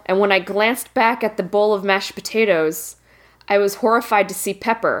 Uh-oh. and when I glanced back at the bowl of mashed potatoes, I was horrified to see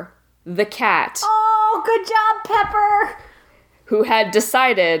Pepper, the cat, Oh, good job, Pepper! who had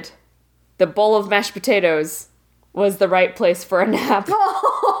decided the bowl of mashed potatoes was the right place for a nap.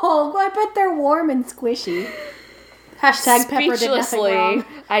 Oh, I bet they're warm and squishy. Hashtag Pepper did nothing Speechlessly, wrong.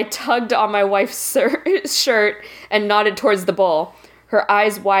 I tugged on my wife's shirt and nodded towards the bowl. Her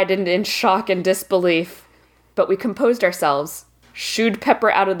eyes widened in shock and disbelief. But we composed ourselves, shooed Pepper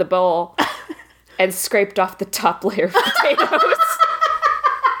out of the bowl, and scraped off the top layer of potatoes.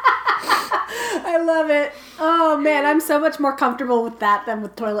 I love it. Oh, man, I'm so much more comfortable with that than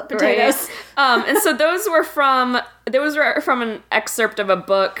with toilet potatoes. Right? And so those were from an excerpt of a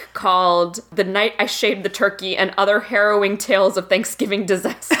book called The Night I Shaved the Turkey and Other Harrowing Tales of Thanksgiving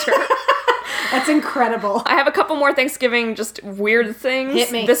Disaster. That's incredible. I have a couple more Thanksgiving just weird things.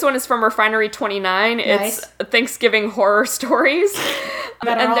 Hit me. This one is from Refinery 29. Nice. It's Thanksgiving horror stories.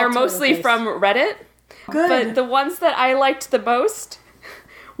 That are And all they're toilet mostly based. from Reddit. Good. But the ones that I liked the most,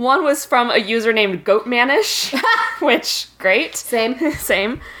 one was from a user named Goatmanish, which, great. Same.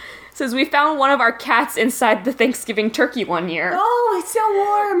 Same. Says, we found one of our cats inside the Thanksgiving turkey one year. Oh, it's so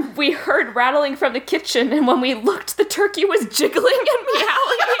warm. We heard rattling from the kitchen, and when we looked, the turkey was jiggling and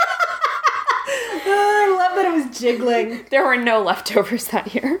meowing. Oh, I love that it was jiggling. There were no leftovers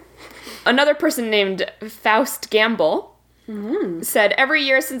that year. Another person named Faust Gamble said, every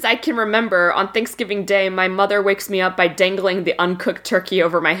year since I can remember, on Thanksgiving Day, my mother wakes me up by dangling the uncooked turkey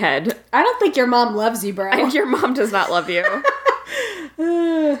over my head. I don't think your mom loves you, bro. Your mom does not love you.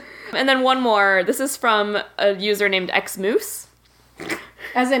 And then one more. This is from a user named Xmoose.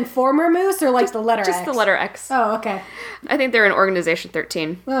 As in former moose or like the letter X? Just the letter X. Oh, okay. I think they're in Organization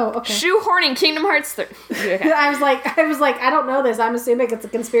 13. Oh, okay. Shoehorning Kingdom Hearts 13. Okay. I was like, I don't know this. I'm assuming it's a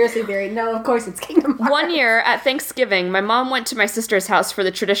conspiracy theory. No, of course it's Kingdom Hearts. One year at Thanksgiving, my mom went to my sister's house for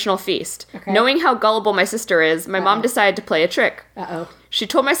the traditional feast. Okay. Knowing how gullible my sister is, my mom decided to play a trick. Uh-oh. She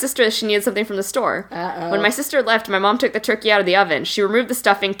told my sister that she needed something from the store. Uh-oh. When my sister left, my mom took the turkey out of the oven. She removed the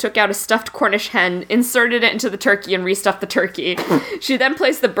stuffing, took out a stuffed Cornish hen, inserted it into the turkey, and restuffed the turkey. She then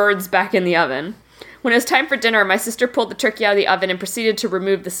placed the birds back in the oven. When it was time for dinner, my sister pulled the turkey out of the oven and proceeded to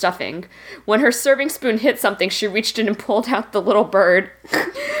remove the stuffing. When her serving spoon hit something, she reached in and pulled out the little bird.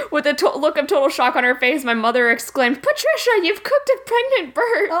 With a look of total shock on her face, my mother exclaimed, "Patricia, you've cooked a pregnant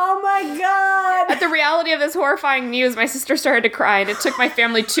bird!" Oh my god! At the reality of this horrifying news, my sister started to cry, and it took my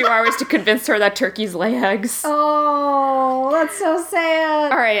family 2 hours to convince her that turkeys lay eggs. Oh, that's so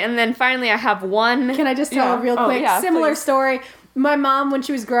sad. All right, and then finally I have one. Can I just tell a real quick, similar please. story? My mom, when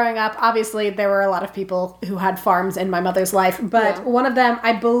she was growing up, obviously there were a lot of people who had farms in my mother's life, but one of them,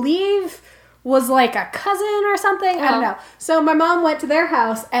 I believe, was like a cousin or something. I don't know. So my mom went to their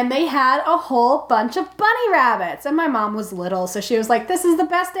house and they had a whole bunch of bunny rabbits. And my mom was little, so she was like, this is the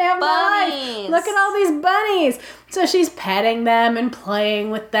best day of my life. Look at all these bunnies. So she's petting them and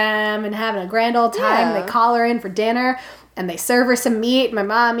playing with them and having a grand old time. Yeah. They call her in for dinner. And they serve her some meat. My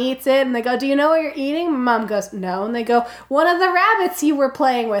mom eats it. And they go, do you know what you're eating? My mom goes, no. And they go, one of the rabbits you were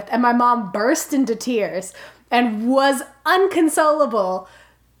playing with. And my mom burst into tears and was unconsolable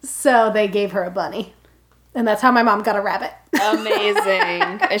So they gave her a bunny. And that's how my mom got a rabbit.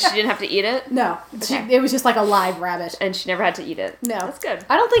 Amazing. And she didn't have to eat it? No. Okay. It was just like a live rabbit. And she never had to eat it? No. That's good.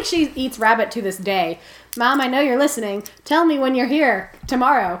 I don't think she eats rabbit to this day. Mom, I know you're listening. Tell me when you're here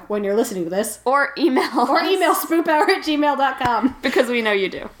tomorrow when you're listening to this. Or email Or us. email spoophour@gmail.com. Because we know you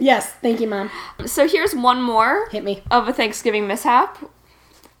do. Yes. Thank you, Mom. So here's one more. Hit me. Of a Thanksgiving mishap.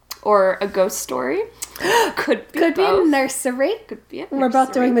 Or a ghost story. Could be Could be a both. nursery. Could be a We're both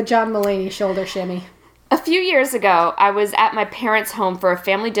nursery. doing the John Mulaney shoulder shimmy. A few years ago, I was at my parents' home for a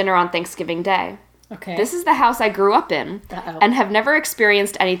family dinner on Thanksgiving Day. Okay. This is the house I grew up in Uh-oh. and have never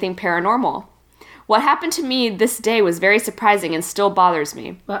experienced anything paranormal. What happened to me this day was very surprising and still bothers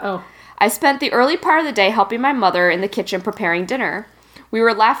me. Uh-oh. I spent the early part of the day helping my mother in the kitchen preparing dinner. We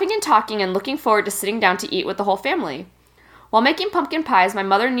were laughing and talking and looking forward to sitting down to eat with the whole family. While making pumpkin pies, my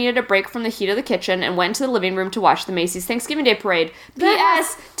mother needed a break from the heat of the kitchen and went into the living room to watch the Macy's Thanksgiving Day Parade.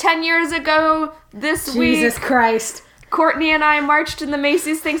 P.S. 10 years ago this Jesus week, Christ. Courtney and I marched in the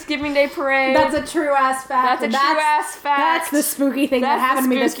Macy's Thanksgiving Day Parade. That's a true ass fact. That's a true-ass fact. That's the spooky thing that That's happened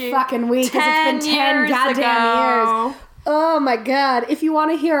to me this spooky. fucking week because it's been 10 goddamn years. Oh my god. If you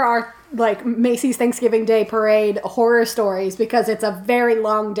want to hear our Macy's Thanksgiving Day Parade horror stories because it's a very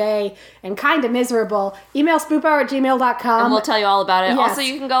long day and kind of miserable, email spoophour@gmail.com. And we'll tell you all about it. Yes. Also,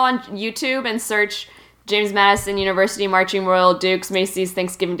 you can go on YouTube and search James Madison University Marching Royal Dukes Macy's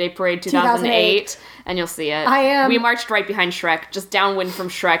Thanksgiving Day Parade 2008, and you'll see it. We marched right behind Shrek, just downwind from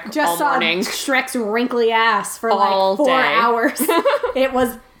Shrek just all saw morning. Shrek's wrinkly ass for All 4 day. hours. It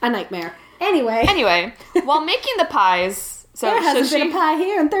was a nightmare. Anyway, while making the pies, There hasn't been a pie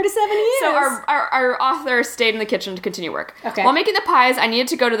here in 37 years. So our author stayed in the kitchen to continue work. Okay. While making the pies, I needed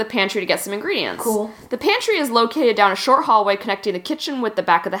to go to the pantry to get some ingredients. Cool. The pantry is located down a short hallway connecting the kitchen with the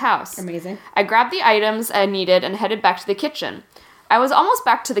back of the house. Amazing. I grabbed the items I needed and headed back to the kitchen. I was almost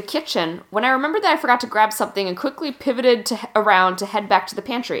back to the kitchen when I remembered that I forgot to grab something and quickly pivoted around to head back to the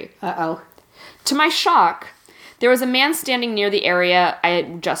pantry. Uh-oh. To my shock, there was a man standing near the area I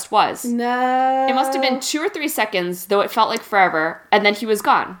just was. No. It must have been 2 or 3 seconds, though it felt like forever, and then he was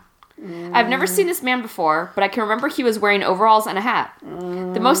gone. I've never seen this man before, but I can remember he was wearing overalls and a hat.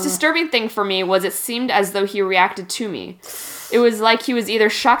 The most disturbing thing for me was it seemed as though he reacted to me. It was like he was either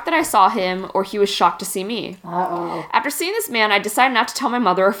shocked that I saw him, or he was shocked to see me. Uh-oh. After seeing this man, I decided not to tell my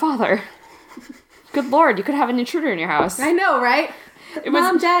mother or father. Good lord, you could have an intruder in your house. I know, right? was-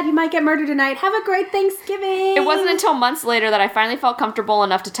 Mom, Dad, you might get murdered tonight. Have a great Thanksgiving. It wasn't until months later that I finally felt comfortable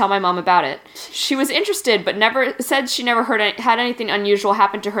enough to tell my mom about it. She was interested, but said she never had anything unusual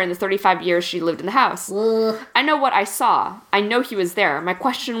happen to her in the 35 years she lived in the house. Ugh. I know what I saw. I know he was there. My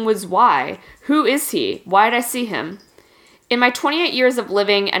question was why? Who is he? Why did I see him? In my 28 years of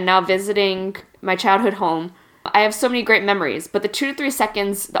living and now visiting my childhood home, I have so many great memories, but the 2 to 3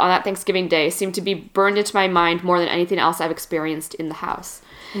 seconds on that Thanksgiving day seem to be burned into my mind more than anything else I've experienced in the house.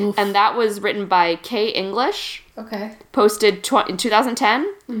 Oof. And that was written by Kay English, Okay. posted in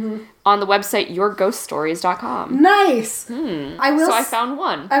 2010 on the website yourghoststories.com. Nice. I found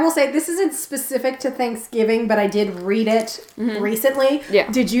one. I will say this isn't specific to Thanksgiving, but I did read it recently. Yeah.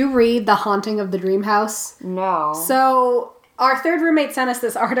 Did you read The Haunting of the Dream House? No. So our third roommate sent us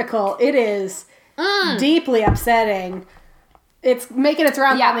this article. It is deeply upsetting. It's making its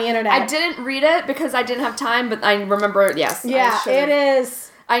rounds on the internet. I didn't read it because I didn't have time, but I remember, yes. Yeah, it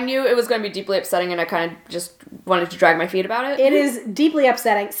is. I knew it was going to be deeply upsetting, and I kind of just wanted to drag my feet about it. It is deeply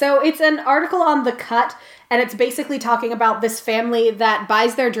upsetting. So it's an article on The Cut, and it's basically talking about this family that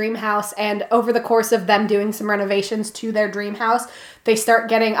buys their dream house, and over the course of them doing some renovations to their dream house, they start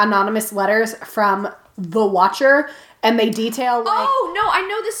getting anonymous letters from the Watcher, and they detail like... Oh, no, I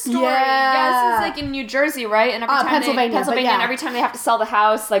know this story. Yeah. This is like in New Jersey, right? And every time Pennsylvania, but yeah. and every time they have to sell the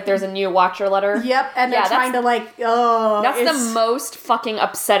house, like there's a new Watcher letter. Yep, and they're trying to like, That's the most fucking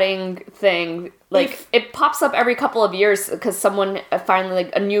upsetting thing. Like, it pops up every couple of years because someone finally,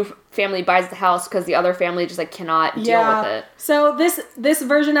 like, a new family buys the house because the other family just, like, cannot deal with it. So this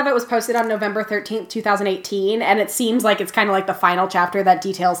version of it was posted on November 13th, 2018, and it seems like it's kind of like the final chapter that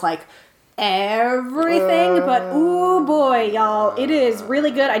details, like, everything, but ooh boy, y'all, it is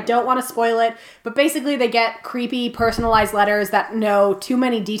really good. I don't want to spoil it, but basically they get creepy personalized letters that know too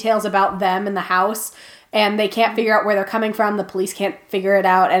many details about them in the house, and they can't figure out where they're coming from. The police can't figure it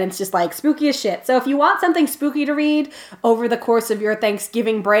out, and it's just like spooky as shit. So if you want something spooky to read over the course of your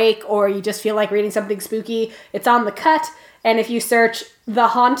Thanksgiving break, or you just feel like reading something spooky, it's on The Cut, and if you search The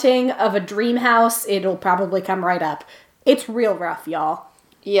Haunting of a Dream House, it'll probably come right up. It's real rough, y'all.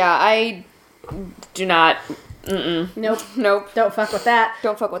 Yeah, I do not. Nope. Nope. Don't fuck with that.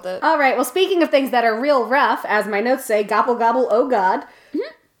 Don't fuck with it. All right. Well, speaking of things that are real rough, as my notes say, gobble gobble, oh god.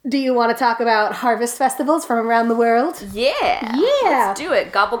 Do you want to talk about harvest festivals from around the world? Yeah. Yeah. Let's do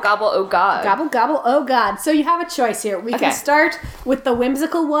it. Gobble, gobble, oh God. Gobble, gobble, oh God. So you have a choice here. We can start with the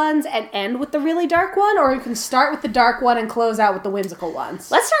whimsical ones and end with the really dark one, or you can start with the dark one and close out with the whimsical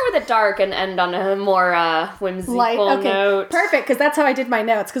ones. Let's start with the dark and end on a more whimsical note. Perfect, because that's how I did my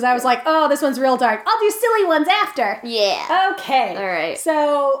notes, because I was like, oh, this one's real dark. I'll do silly ones after. Yeah. Okay. All right.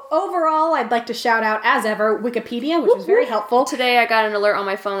 So overall, I'd like to shout out, as ever, Wikipedia, which was very helpful. Today I got an alert on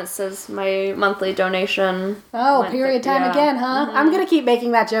my phone that says my monthly donation. Oh, period time again, huh? I'm going to keep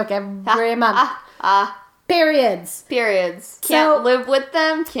making that joke every month. Periods. Can't live with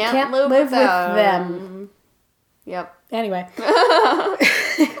them. Can't live with them. Yep. Anyway.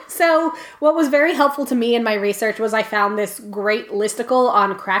 So, what was very helpful to me in my research was I found this great listicle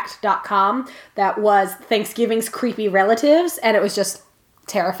on cracked.com that was Thanksgiving's creepy relatives, and it was just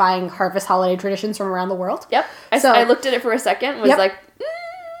terrifying harvest holiday traditions from around the world. Yep. I looked at it for a second, was like,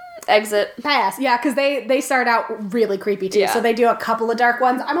 exit. Pass. Yeah, because they start out really creepy too. Yeah. So they do a couple of dark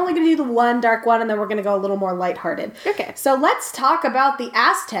ones. I'm only going to do the one dark one, and then we're going to go a little more lighthearted. Okay. So let's talk about the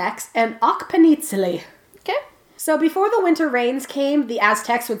Aztecs and Okpanitzli. Okay. So before the winter rains came, the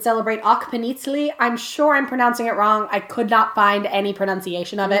Aztecs would celebrate Okpanitzli. I'm sure I'm pronouncing it wrong. I could not find any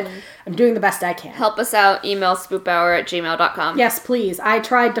pronunciation of it. I'm doing the best I can. Help us out. Email spoophour@gmail.com. Yes, please. I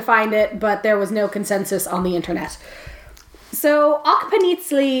tried to find it, but there was no consensus on the internet. So,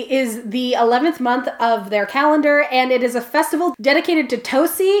 Okpanitzli is the 11th month of their calendar, and it is a festival dedicated to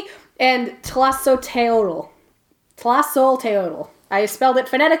Tosi and Tlazolteotl. Tlazolteotl. I spelled it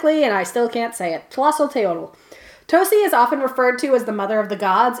phonetically, and I still can't say it. Tlazolteotl. Tosi is often referred to as the mother of the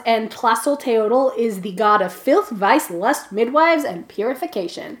gods, and Tlazolteotl is the god of filth, vice, lust, midwives, and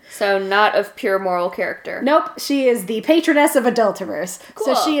purification. So not of pure moral character. Nope, she is the patroness of adulterers.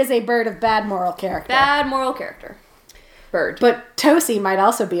 Cool. So she is a bird of bad moral character. Bad moral character. Bird. But Tosi might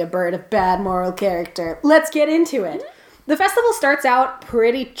also be a bird of bad moral character. Let's get into it. The festival starts out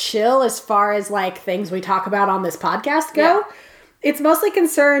pretty chill as far as, like, things we talk about on this podcast go. Yeah. It's mostly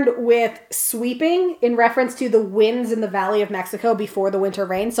concerned with sweeping in reference to the winds in the Valley of Mexico before the winter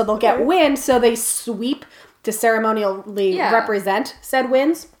rains. So they'll get wind, so they sweep to ceremonially represent said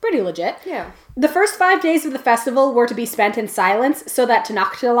winds. Pretty legit. Yeah. The first 5 days of the festival were to be spent in silence so that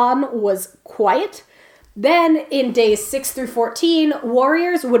Tenochtitlan was quiet. Then, in days 6 through 14,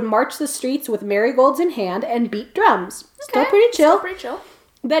 warriors would march the streets with marigolds in hand and beat drums. Still pretty chill.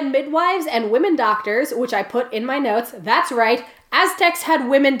 Then midwives and women doctors, which I put in my notes. That's right, Aztecs had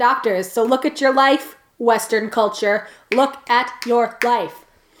women doctors, so look at your life, Western culture. Look at your life.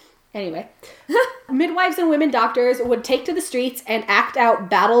 Anyway, midwives and women doctors would take to the streets and act out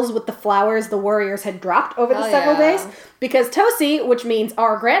battles with the flowers the warriors had dropped over the several days. Because Tosi, which means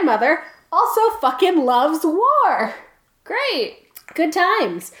our grandmother, also fucking loves war. Great. Good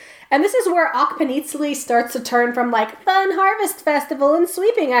times. And this is where Okpanitzli starts to turn from, like, fun harvest festival and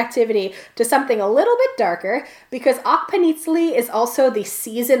sweeping activity to something a little bit darker, because Okpanitzli is also the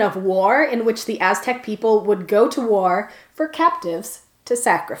season of war in which the Aztec people would go to war for captives to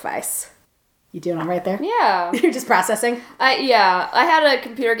sacrifice. You doing all right there? Yeah. You're just processing? I had a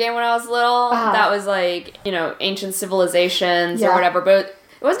computer game when I was little that was, like, ancient civilizations or whatever, but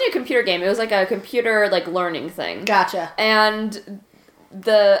it wasn't a computer game. It was like a computer, like, learning thing. Gotcha. And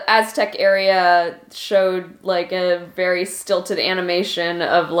the Aztec area showed, like, a very stilted animation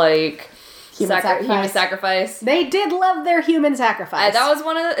of, like, human sacrifice. They did love their human sacrifice. That was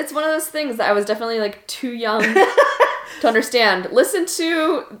it's one of those things that I was definitely, like, too young to understand. Listen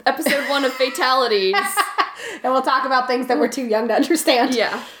to episode 1 of Fatalities. And we'll talk about things that we're too young to understand.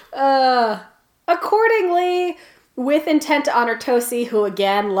 Yeah. Accordingly, with intent to honor Tosi, who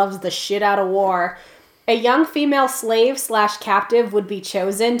again loves the shit out of war, a young female slave/captive would be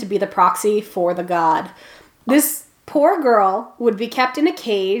chosen to be the proxy for the god. This poor girl would be kept in a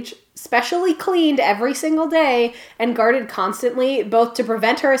cage, specially cleaned every single day, and guarded constantly, both to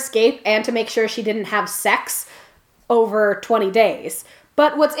prevent her escape and to make sure she didn't have sex over 20 days.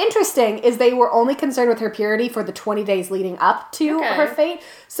 But what's interesting is they were only concerned with her purity for the 20 days leading up to her fate.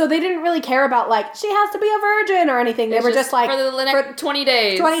 So they didn't really care about, like, she has to be a virgin or anything. They were just like, for the next 20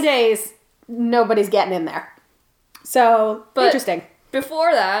 days. 20 days, nobody's getting in there. So, interesting.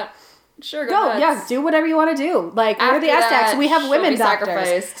 Before that, sure, go nuts. Yeah, do whatever you want to do. Like, we're the Aztecs, we have women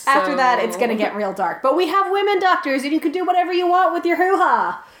doctors. After that, it's going to get real dark. But we have women doctors, and you can do whatever you want with your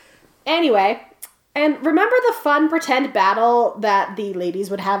hoo-ha. Anyway, and remember the fun pretend battle that the ladies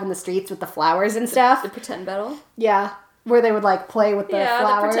would have in the streets with the flowers and stuff? The pretend battle? Yeah, where they would, like, play with the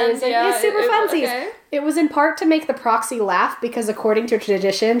flowers. It's super funsies. Okay. It was in part to make the proxy laugh because, according to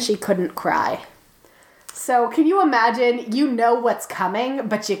tradition, she couldn't cry. So can you imagine, you know what's coming,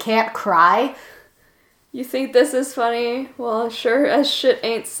 but you can't cry? You think this is funny? Well, sure as shit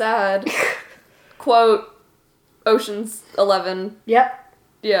ain't sad. Quote, Ocean's 11. Yep.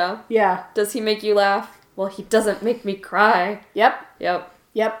 Yeah. Yeah. Does he make you laugh? Well, he doesn't make me cry. Yep. Yep.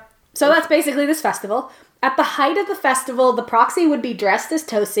 Yep. So that's basically this festival. At the height of the festival, the proxy would be dressed as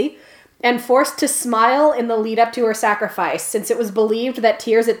Tosi and forced to smile in the lead up to her sacrifice, since it was believed that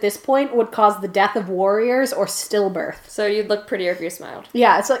tears at this point would cause the death of warriors or stillbirth. So you'd look prettier if you smiled.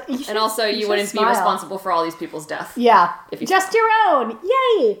 Yeah, it's like... And also, you wouldn't be responsible for all these people's death. Yeah. If you just your own!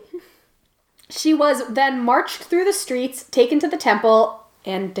 Yay! She was then marched through the streets, taken to the temple,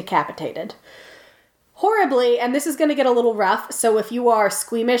 and decapitated. Horribly, and this is going to get a little rough, so if you are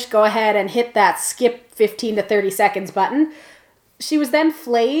squeamish, go ahead and hit that skip 15 to 30 seconds button. She was then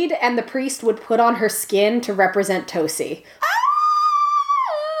flayed, and the priest would put on her skin to represent Tosi.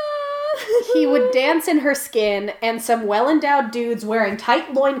 He would dance in her skin, and some well-endowed dudes wearing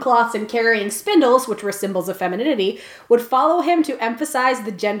tight loincloths and carrying spindles, which were symbols of femininity, would follow him to emphasize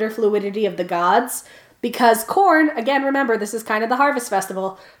the gender fluidity of the gods. Because corn, again, remember, this is kind of the harvest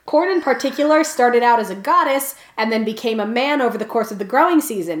festival, corn in particular started out as a goddess and then became a man over the course of the growing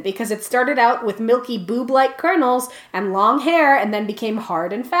season, because it started out with milky boob-like kernels and long hair and then became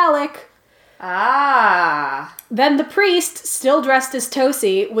hard and phallic. Ah. Then the priest, still dressed as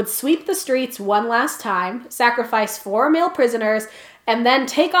Tosi, would sweep the streets one last time, sacrifice 4 male prisoners, and then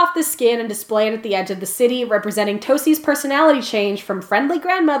take off the skin and display it at the edge of the city, representing Tosi's personality change from friendly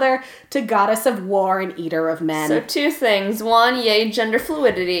grandmother to goddess of war and eater of men. So 2 things. 1, yay, gender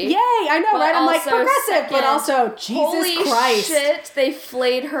fluidity. Yay, I know, But right? I'm like, also, progressive, second, but also, Jesus holy Christ. shit, they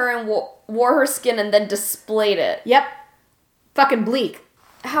flayed her and wore her skin and then displayed it. Yep. Fucking bleak.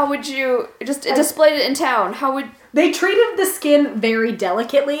 How would you... Just displayed it in town. How would... They treated the skin very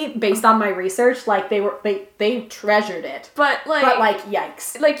delicately, based on my research. Like, they treasured it. But,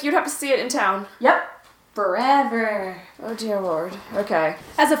 yikes. Like, you'd have to see it in town. Yep. Forever. Oh, dear Lord. Okay.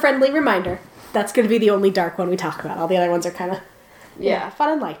 As a friendly reminder, that's going to be the only dark one we talk about. All the other ones are kind of,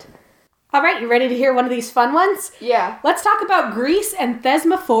 fun and light. All right, you ready to hear one of these fun ones? Yeah. Let's talk about Greece and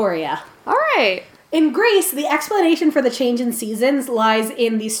Thesmophoria. All right. In Greece, the explanation for the change in seasons lies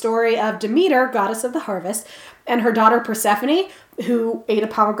in the story of Demeter, goddess of the harvest, and her daughter Persephone, who ate a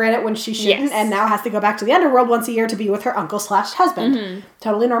pomegranate when she shouldn't, and now has to go back to the underworld once a year to be with her uncle/husband. Mm-hmm.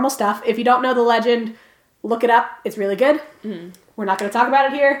 Totally normal stuff. If you don't know the legend, look it up. It's really good. Mm-hmm. We're not going to talk about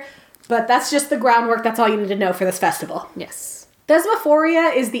it here, but that's just the groundwork. That's all you need to know for this festival. Yes.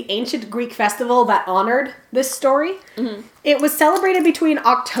 Thesmophoria is the ancient Greek festival that honored this story. Mm-hmm. It was celebrated between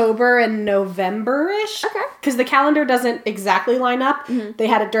October and November-ish. Okay. Because the calendar doesn't exactly line up. Mm-hmm. They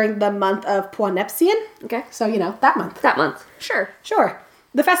had it during the month of Poinepsian. Okay. So, that month. That month. Sure. Sure.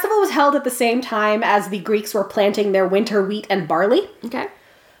 The festival was held at the same time as the Greeks were planting their winter wheat and barley. Okay.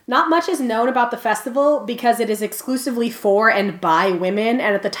 Not much is known about the festival because it is exclusively for and by women,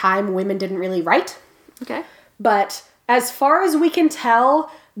 and at the time, women didn't really write. Okay. But as far as we can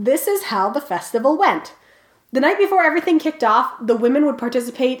tell, this is how the festival went. The night before everything kicked off, the women would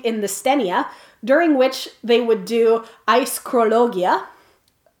participate in the stenia, during which they would do aiskrologia.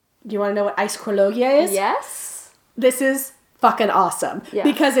 Do you want to know what aiskrologia is? Yes. This is fucking awesome. Yeah.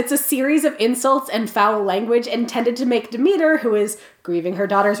 Because it's a series of insults and foul language intended to make Demeter, who is grieving her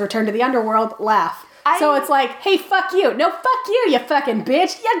daughter's return to the underworld, laugh. So it's like, hey, fuck you. No, fuck you fucking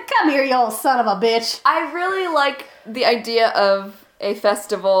bitch. Yeah, come here, you old son of a bitch. I really like the idea of a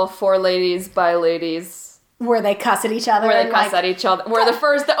festival for ladies by ladies. Where they cuss at each other. Where they cuss at each other. Where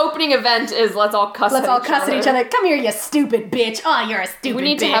the opening event is let's all cuss at each other. Let's all cuss at each other. Come here, you stupid bitch. Oh, you're a stupid bitch. We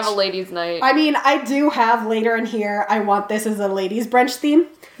need to have a ladies' night. I mean, I do have later in here, I want this as a ladies' brunch theme.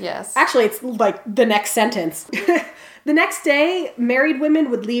 Yes. Actually, it's like the next sentence. The next day, married women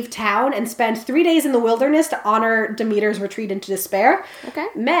would leave town and spend 3 days in the wilderness to honor Demeter's retreat into despair. Okay.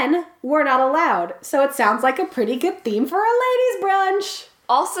 Men were not allowed, so it sounds like a pretty good theme for a ladies' brunch.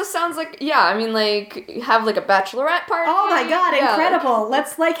 Also sounds like, have like a bachelorette party. Oh my god, incredible.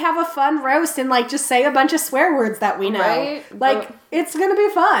 Let's have a fun roast and just say a bunch of swear words that we know. Right? It's gonna be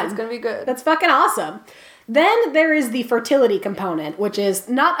fun. It's gonna be good. That's fucking awesome. Then there is the fertility component, which is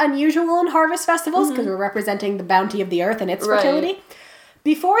not unusual in harvest festivals because we're representing the bounty of the earth and its fertility.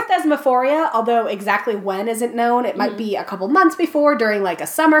 Before Thesmophoria, although exactly when isn't known, it might be a couple months before, during a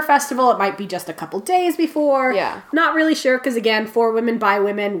summer festival, it might be just a couple days before. Yeah. Not really sure because, again, for women, by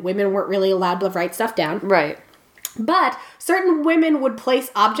women, women weren't really allowed to write stuff down. Right. But certain women would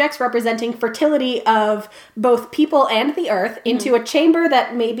place objects representing fertility of both people and the earth into a chamber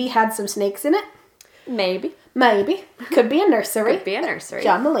that maybe had some snakes in it. Maybe. Could be a nursery. Could be a nursery.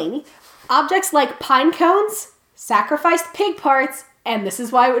 John Mulaney. Objects like pine cones, sacrificed pig parts, and this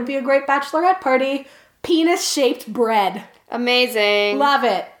is why it would be a great bachelorette party, penis-shaped bread. Amazing. Love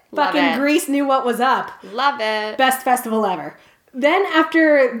it. Love Fucking it. Greece knew what was up. Love it. Best festival ever. Then,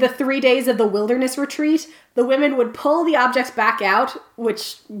 after the 3 days of the wilderness retreat, the women would pull the objects back out,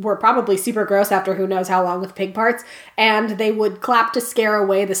 which were probably super gross after who knows how long with pig parts, and they would clap to scare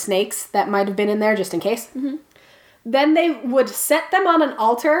away the snakes that might have been in there just in case. Mm-hmm. Then they would set them on an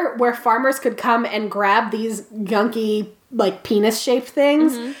altar where farmers could come and grab these gunky, like, penis-shaped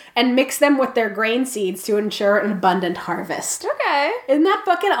things and mix them with their grain seeds to ensure an abundant harvest. Okay. Isn't that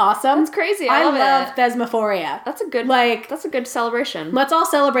fucking awesome? That's crazy. I love it. Thesmophoria. That's a good celebration. Let's all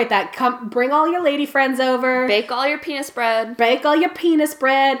celebrate that. Come, bring all your lady friends over. Bake all your penis bread. Bake all your penis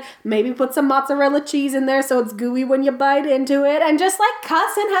bread. Maybe put some mozzarella cheese in there so it's gooey when you bite into it. And just, like,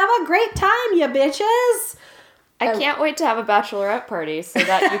 cuss and have a great time, you bitches. I can't wait to have a bachelorette party so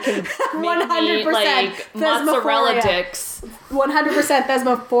that you can make me, 100% like, mozzarella Thesmophoria. dicks. 100%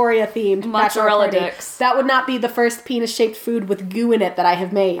 Thesmophoria themed Mozzarella bachelor party. dicks. That would not be the first penis-shaped food with goo in it that I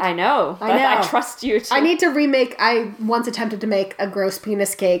have made. I know. I know. I trust you to. I need to remake. I once attempted to make a gross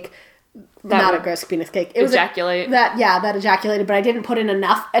penis cake. Not a gross penis cake. It was ejaculate. that ejaculated, but I didn't put in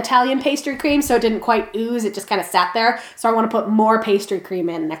enough Italian pastry cream, so it didn't quite ooze. It just kind of sat there. So I want to put more pastry cream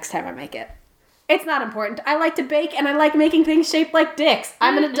in next time I make it. It's not important. I like to bake, and I like making things shaped like dicks.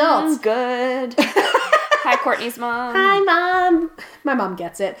 I'm an adult. Good. Hi, Courtney's mom. Hi, Mom. My mom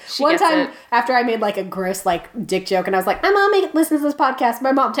gets it. One gets time, it. after I made, like, a gross, like, dick joke, and I was like, my mom listens to this podcast,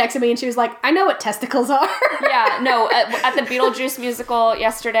 my mom texted me, and she was like, I know what testicles are. Yeah, no, at the Beetlejuice musical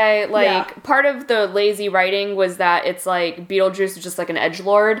yesterday, like, part of the lazy writing was that it's, like, Beetlejuice was just, like, an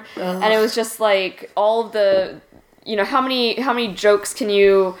edgelord, and it was just, like, all of the, you know, how many jokes can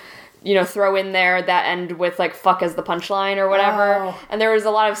you throw in there that end with, like, fuck as the punchline or whatever. Oh. And there was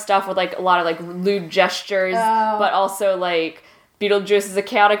a lot of stuff with, like, a lot of, like, lewd gestures, but also, like, Beetlejuice is a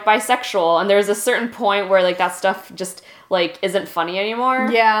chaotic bisexual. And there's a certain point where, like, that stuff just, like, isn't funny anymore.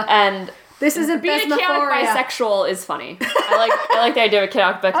 Yeah. And This isn't being a chaotic Thesmophoria. bisexual is funny. I like the idea of a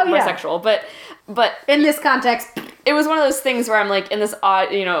chaotic yeah. bisexual, but In this context, it was one of those things where I'm, like, in this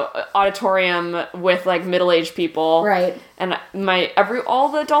auditorium with, like, middle-aged people, right. and all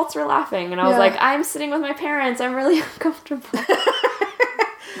the adults were laughing, and I was Yeah. like, I'm sitting with my parents, I'm really uncomfortable.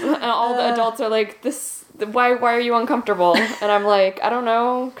 And all the adults are like, why are you uncomfortable? And I'm like, I don't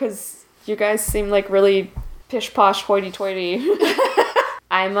know, because you guys seem like really pish-posh hoity-toity.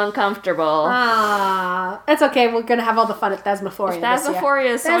 I'm uncomfortable. It's okay. We're gonna have all the fun at Thesmophoria.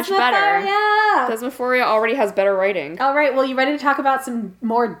 Thesmophoria is so much better. Thesmophoria! Thesmophoria already has better writing. All right. Well, you ready to talk about some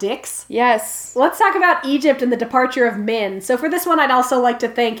more dicks? Yes. Let's talk about Egypt and the departure of Min. So for this one, I'd also like to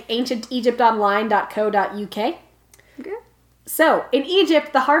thank ancientegyptonline.co.uk. Okay. So, in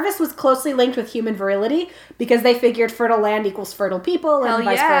Egypt, the harvest was closely linked with human virility because they figured fertile land equals fertile people and Hell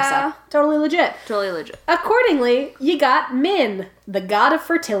vice yeah. versa. Totally legit. Totally legit. Accordingly, you got Min, the god of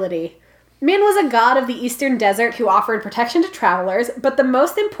fertility. Min was a god of the eastern desert who offered protection to travelers, but the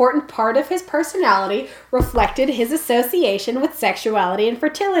most important part of his personality reflected his association with sexuality and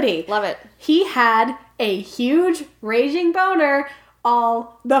fertility. Love it. He had a huge, raging boner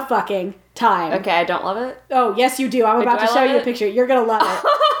all the fucking time. Okay, I don't love it. Oh, yes, you do. I'm about do to I show love you a it? picture. You're gonna love it.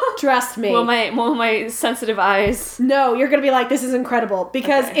 Trust me. Will my sensitive eyes... No, you're gonna be like, this is incredible.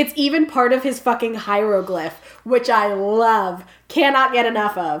 Because Okay. it's even part of his fucking hieroglyph, which I love. Cannot get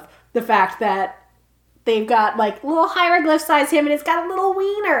enough of. The fact that they've got, like, little hieroglyph size him, and it's got a little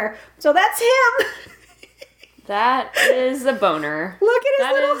wiener. So that's him. That is a boner. Look at his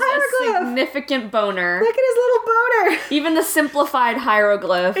That little is a hieroglyph. significant boner. Look at his little boner. Even the simplified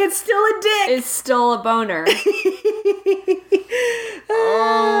hieroglyph It's still a dick. is still a boner.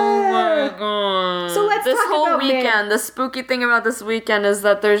 Oh my god. So let's this talk whole about weekend, men. the spooky thing about this weekend is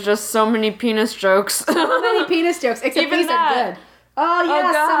that there's just so many penis jokes. So many penis jokes, except Even these that. are good. Oh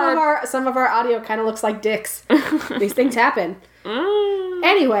yeah, God. some of our audio kind of looks like dicks. These things happen.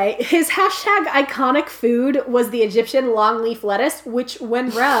 Anyway, his hashtag iconic food was the Egyptian longleaf lettuce, which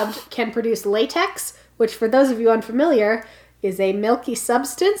when rubbed can produce latex, which for those of you unfamiliar is a milky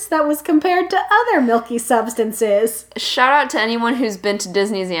substance that was compared to other milky substances. Shout out to anyone who's been to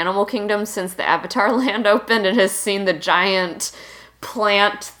Disney's Animal Kingdom since the Avatar land opened and has seen the giant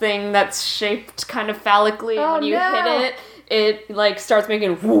plant thing that's shaped kind of phallically. Oh, and when you no. hit it like starts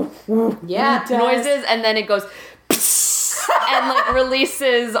making woo, woo, Yeah, it does. noises, and then it goes and like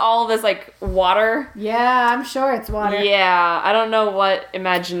releases all this like water. Yeah, I'm sure it's water. Yeah, I don't know what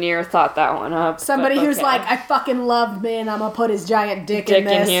Imagineer thought that one up. Somebody but who's okay. like, I fucking love Min, I'm gonna put his giant dick dick in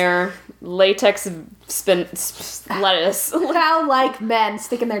this. in here, latex lettuce. How like men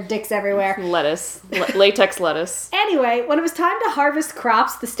sticking their dicks everywhere. Lettuce. Latex lettuce. Anyway, when it was time to harvest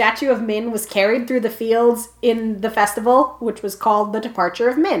crops, the statue of Min was carried through the fields in the festival, which was called the Departure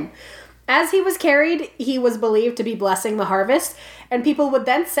of Min. As he was carried, he was believed to be blessing the harvest, and people would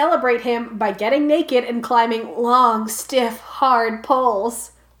then celebrate him by getting naked and climbing long, stiff, hard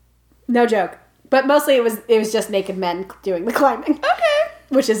poles. No joke. But mostly it was just naked men doing the climbing. Okay.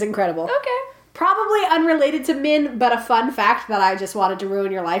 Which is incredible. Okay. Probably unrelated to Min, but a fun fact that I just wanted to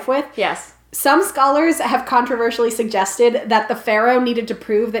ruin your life with. Yes. Some scholars have controversially suggested that the pharaoh needed to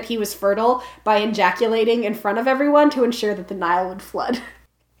prove that he was fertile by ejaculating in front of everyone to ensure that the Nile would flood.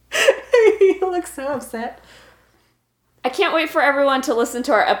 You look so upset. I can't wait for everyone to listen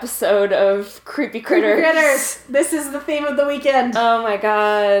to our episode of Creepy Critters. Creepy Critters. This is the theme of the weekend. Oh my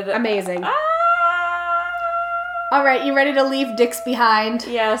god. Amazing. All right, you ready to leave dicks behind?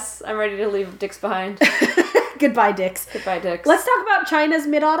 Yes, I'm ready to leave dicks behind. Goodbye, dicks. Goodbye, dicks. Let's talk about China's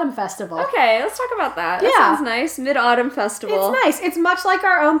Mid-Autumn Festival. Okay, let's talk about that. Yeah. That sounds nice. Mid-Autumn Festival. It's nice. It's much like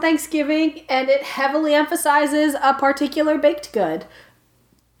our own Thanksgiving, and it heavily emphasizes a particular baked good.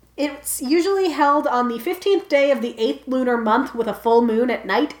 It's usually held on the 15th day of the 8th lunar month with a full moon at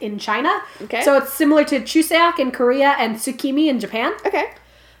night in China. Okay. So it's similar to Chuseok in Korea and Tsukimi in Japan. Okay.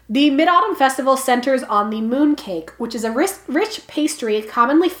 The Mid-Autumn Festival centers on the moon cake, which is a rich pastry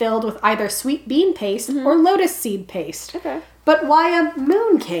commonly filled with either sweet bean paste or lotus seed paste. Okay. But why a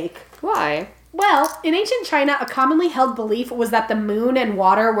moon cake? Why? Well, in ancient China, a commonly held belief was that the moon and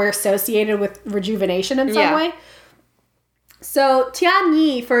water were associated with rejuvenation in some way. So, Tian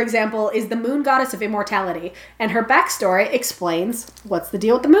Yi, for example, is the moon goddess of immortality, and her backstory explains what's the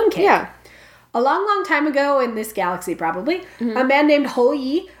deal with the moon cake. Yeah. A long, long time ago in this galaxy, probably, a man named Ho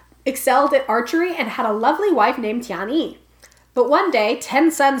Yi excelled at archery and had a lovely wife named Tian Yi. But one day, 10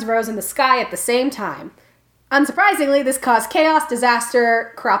 suns rose in the sky at the same time. Unsurprisingly, this caused chaos,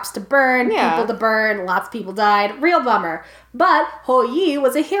 disaster, crops to burn, people to burn, lots of people died. Real bummer. But Ho Yi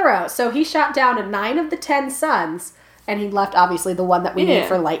was a hero, so he shot down 9 of the 10 suns, and he left, obviously, the one that we need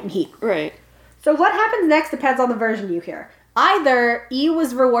for light and heat. Right. So what happens next depends on the version you hear. Either Yi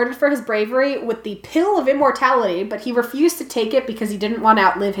was rewarded for his bravery with the pill of immortality, but he refused to take it because he didn't want to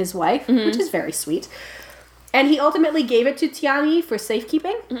outlive his wife, which is very sweet. And he ultimately gave it to Tian Yi for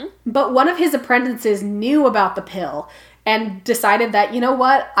safekeeping. But one of his apprentices knew about the pill and decided that, you know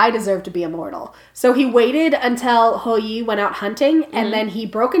what, I deserve to be immortal. So he waited until Ho Yi went out hunting, and then he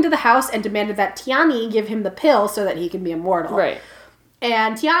broke into the house and demanded that Tian Yi give him the pill so that he can be immortal. Right.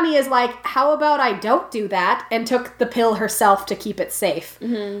 And Tian Yi is like, how about I don't do that, and took the pill herself to keep it safe.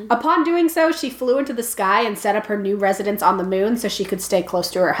 Upon doing so, she flew into the sky and set up her new residence on the moon so she could stay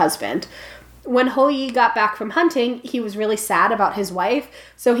close to her husband. When Ho Yi got back from hunting, he was really sad about his wife,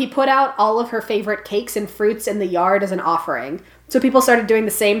 so he put out all of her favorite cakes and fruits in the yard as an offering. So people started doing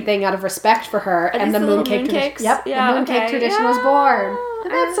the same thing out of respect for her, and the mooncake tradition. Yep, the mooncake tradition was born.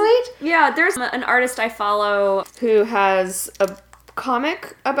 Isn't that sweet? Yeah, there's an artist I follow who has a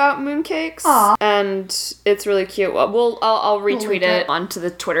comic about mooncakes. Aww. And it's really cute. I'll retweet it onto the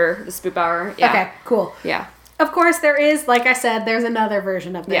Twitter, the Spoop Hour. Yeah. Okay, cool. Yeah. Of course, there is, like I said, there's another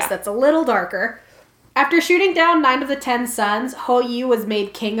version of this that's a little darker. After shooting down 9 of the 10 suns, Ho Yi was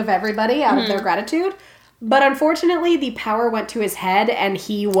made king of everybody out of their gratitude. But unfortunately, the power went to his head, and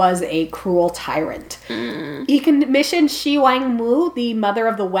he was a cruel tyrant. He commissioned Shi Wangmu, the Mother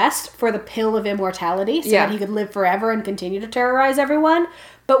of the West, for the Pill of Immortality, so that he could live forever and continue to terrorize everyone.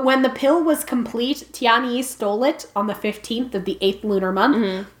 But when the pill was complete, Tian Yi stole it on the 15th of the 8th lunar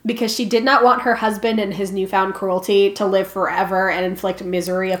month because she did not want her husband and his newfound cruelty to live forever and inflict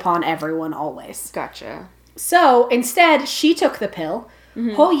misery upon everyone always. Gotcha. So instead, she took the pill.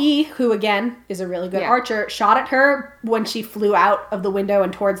 Ho Yi, who again is a really good archer, shot at her when she flew out of the window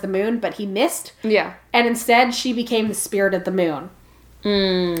and towards the moon, but he missed. Yeah. And instead, she became the spirit of the moon.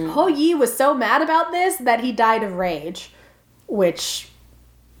 Ho Yi was so mad about this that he died of rage, which...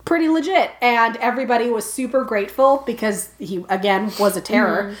 pretty legit, and everybody was super grateful because he, again, was a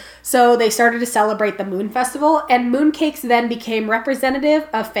terror. So they started to celebrate the Moon Festival, and mooncakes then became representative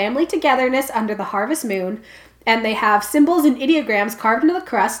of family togetherness under the harvest moon, and they have symbols and ideograms carved into the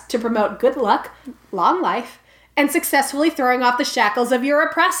crust to promote good luck, long life, and successfully throwing off the shackles of your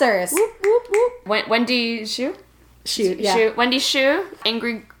oppressors. Whoop, whoop, whoop. Wendy Shu? Shoot. Wendy Shu,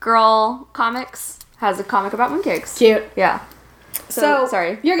 Angry Girl Comics, has a comic about mooncakes. Cute. Yeah. So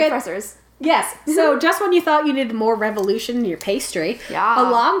sorry. You're good. Professors. Yes. So just when you thought you needed more revolution in your pastry,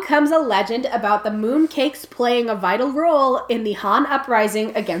 along comes a legend about the mooncakes playing a vital role in the Han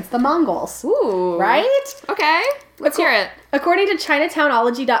Uprising against the Mongols. Ooh. Right? Okay. Let's hear it. According to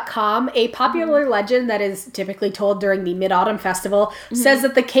Chinatownology.com, a popular legend that is typically told during the Mid-Autumn Festival says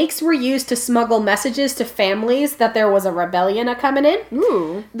that the cakes were used to smuggle messages to families that there was a rebellion a-coming in.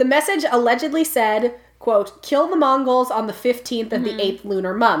 Ooh. The message allegedly said, quote, kill the Mongols on the 15th of the 8th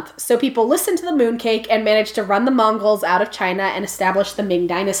lunar month. So people listened to the mooncake and managed to run the Mongols out of China and establish the Ming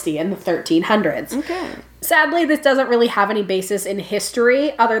Dynasty in the 1300s. Okay. Sadly, this doesn't really have any basis in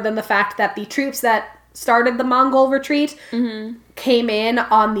history other than the fact that the troops that started the Mongol retreat came in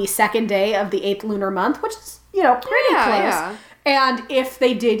on the second day of the 8th lunar month, which is, pretty close. Yeah. And if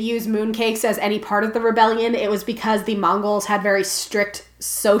they did use mooncakes as any part of the rebellion, it was because the Mongols had very strict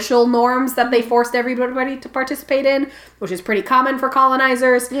social norms that they forced everybody to participate in, which is pretty common for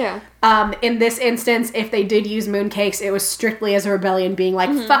colonizers. Yeah. In this instance, if they did use mooncakes, it was strictly as a rebellion being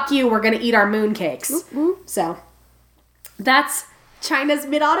like, fuck you, we're going to eat our mooncakes. So, that's China's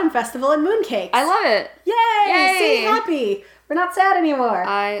Mid-Autumn Festival and mooncakes. I love it. Yay! Stay happy. We're not sad anymore.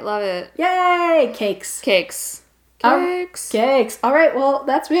 I love it. Yay! Cakes. Cakes. Cakes. All right, well,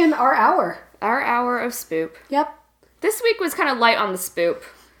 that's been our hour. Our hour of spoop. Yep. This week was kind of light on the spoop.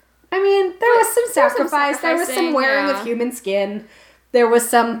 I mean, there was some sacrifice. There was some wearing of human skin. There was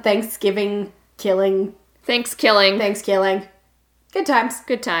some Thanksgiving killing. Thanks-killing. Good times.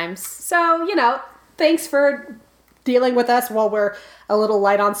 Good times. So, thanks for dealing with us while we're a little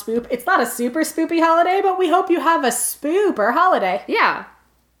light on spoop. It's not a super spoopy holiday, but we hope you have a spooper holiday. Yeah.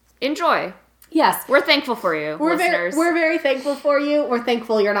 Enjoy. Yes. We're thankful for you, listeners. We're very thankful for you. We're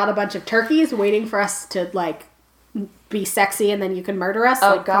thankful you're not a bunch of turkeys waiting for us to, be sexy and then you can murder us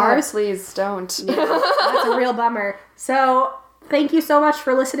like cars. Please don't. Yeah, that's a real bummer. So, thank you so much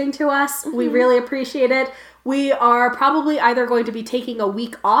for listening to us. We really appreciate it. We are probably either going to be taking a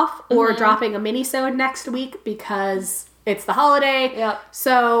week off or dropping a mini-sode next week because it's the holiday. Yep.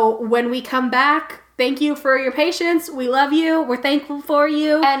 So, when we come back, thank you for your patience. We love you. We're thankful for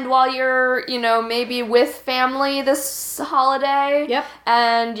you. And while you're, maybe with family this holiday,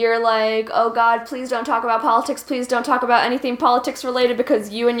 and you're like, oh God, please don't talk about politics. Please don't talk about anything politics related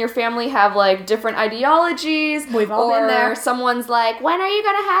because you and your family have, different ideologies. We've all been there. Or someone's like, when are you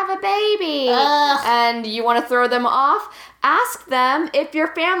going to have a baby? And you want to throw them off. Ask them if your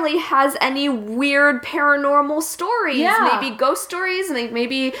family has any weird paranormal stories. Yeah. Maybe ghost stories.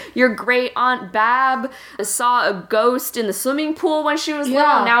 Maybe your great Aunt Bab saw a ghost in the swimming pool when she was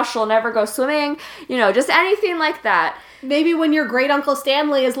little. Now she'll never go swimming. Just anything like that. Maybe when your great Uncle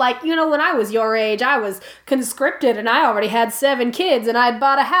Stanley is like, when I was your age, I was conscripted and I already had 7 kids and I'd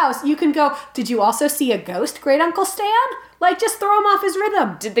bought a house. You can go, did you also see a ghost, great Uncle Stan? Just throw him off his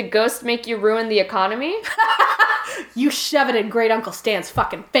rhythm. Did the ghost make you ruin the economy? You shove it in great Uncle Stan's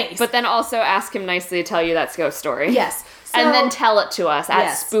fucking face. But then also ask him nicely to tell you that ghost story. Yes. And then tell it to us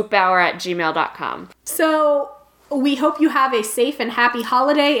at spoophour@gmail.com. So, we hope you have a safe and happy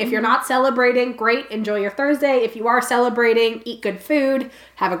holiday. If you're not celebrating, great. Enjoy your Thursday. If you are celebrating, eat good food.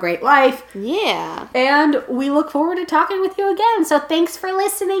 Have a great life. Yeah. And we look forward to talking with you again. So, thanks for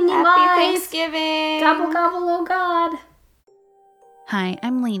listening, you guys. Happy Thanksgiving. Gobble, gobble, oh God. Hi,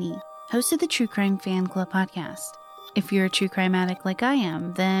 I'm Lainey, host of the True Crime Fan Club podcast. If you're a true crime addict like I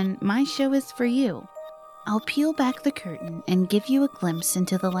am, then my show is for you. I'll peel back the curtain and give you a glimpse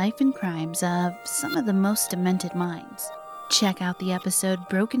into the life and crimes of some of the most demented minds. Check out the episode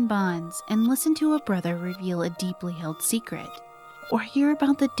Broken Bonds and listen to a brother reveal a deeply held secret. Or hear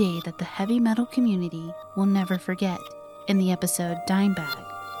about the day that the heavy metal community will never forget in the episode Dime Bag.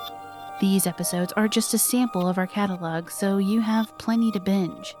 These episodes are just a sample of our catalog, so you have plenty to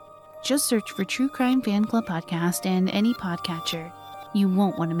binge. Just search for True Crime Fan Club Podcast and any podcatcher. You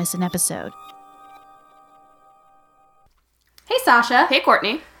won't want to miss an episode. Hey, Sasha. Hey,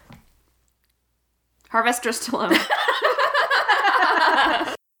 Courtney. Harvester Stallone.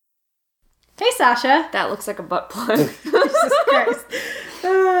 Hey, Sasha. That looks like a butt plug. Jesus Christ.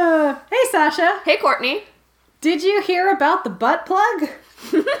 Hey, Sasha. Hey, Courtney. Did you hear about the butt plug?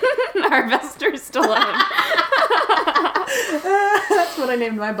 Harvester Stallone. That's what I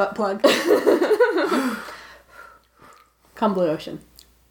named my butt plug. Come Blue Ocean.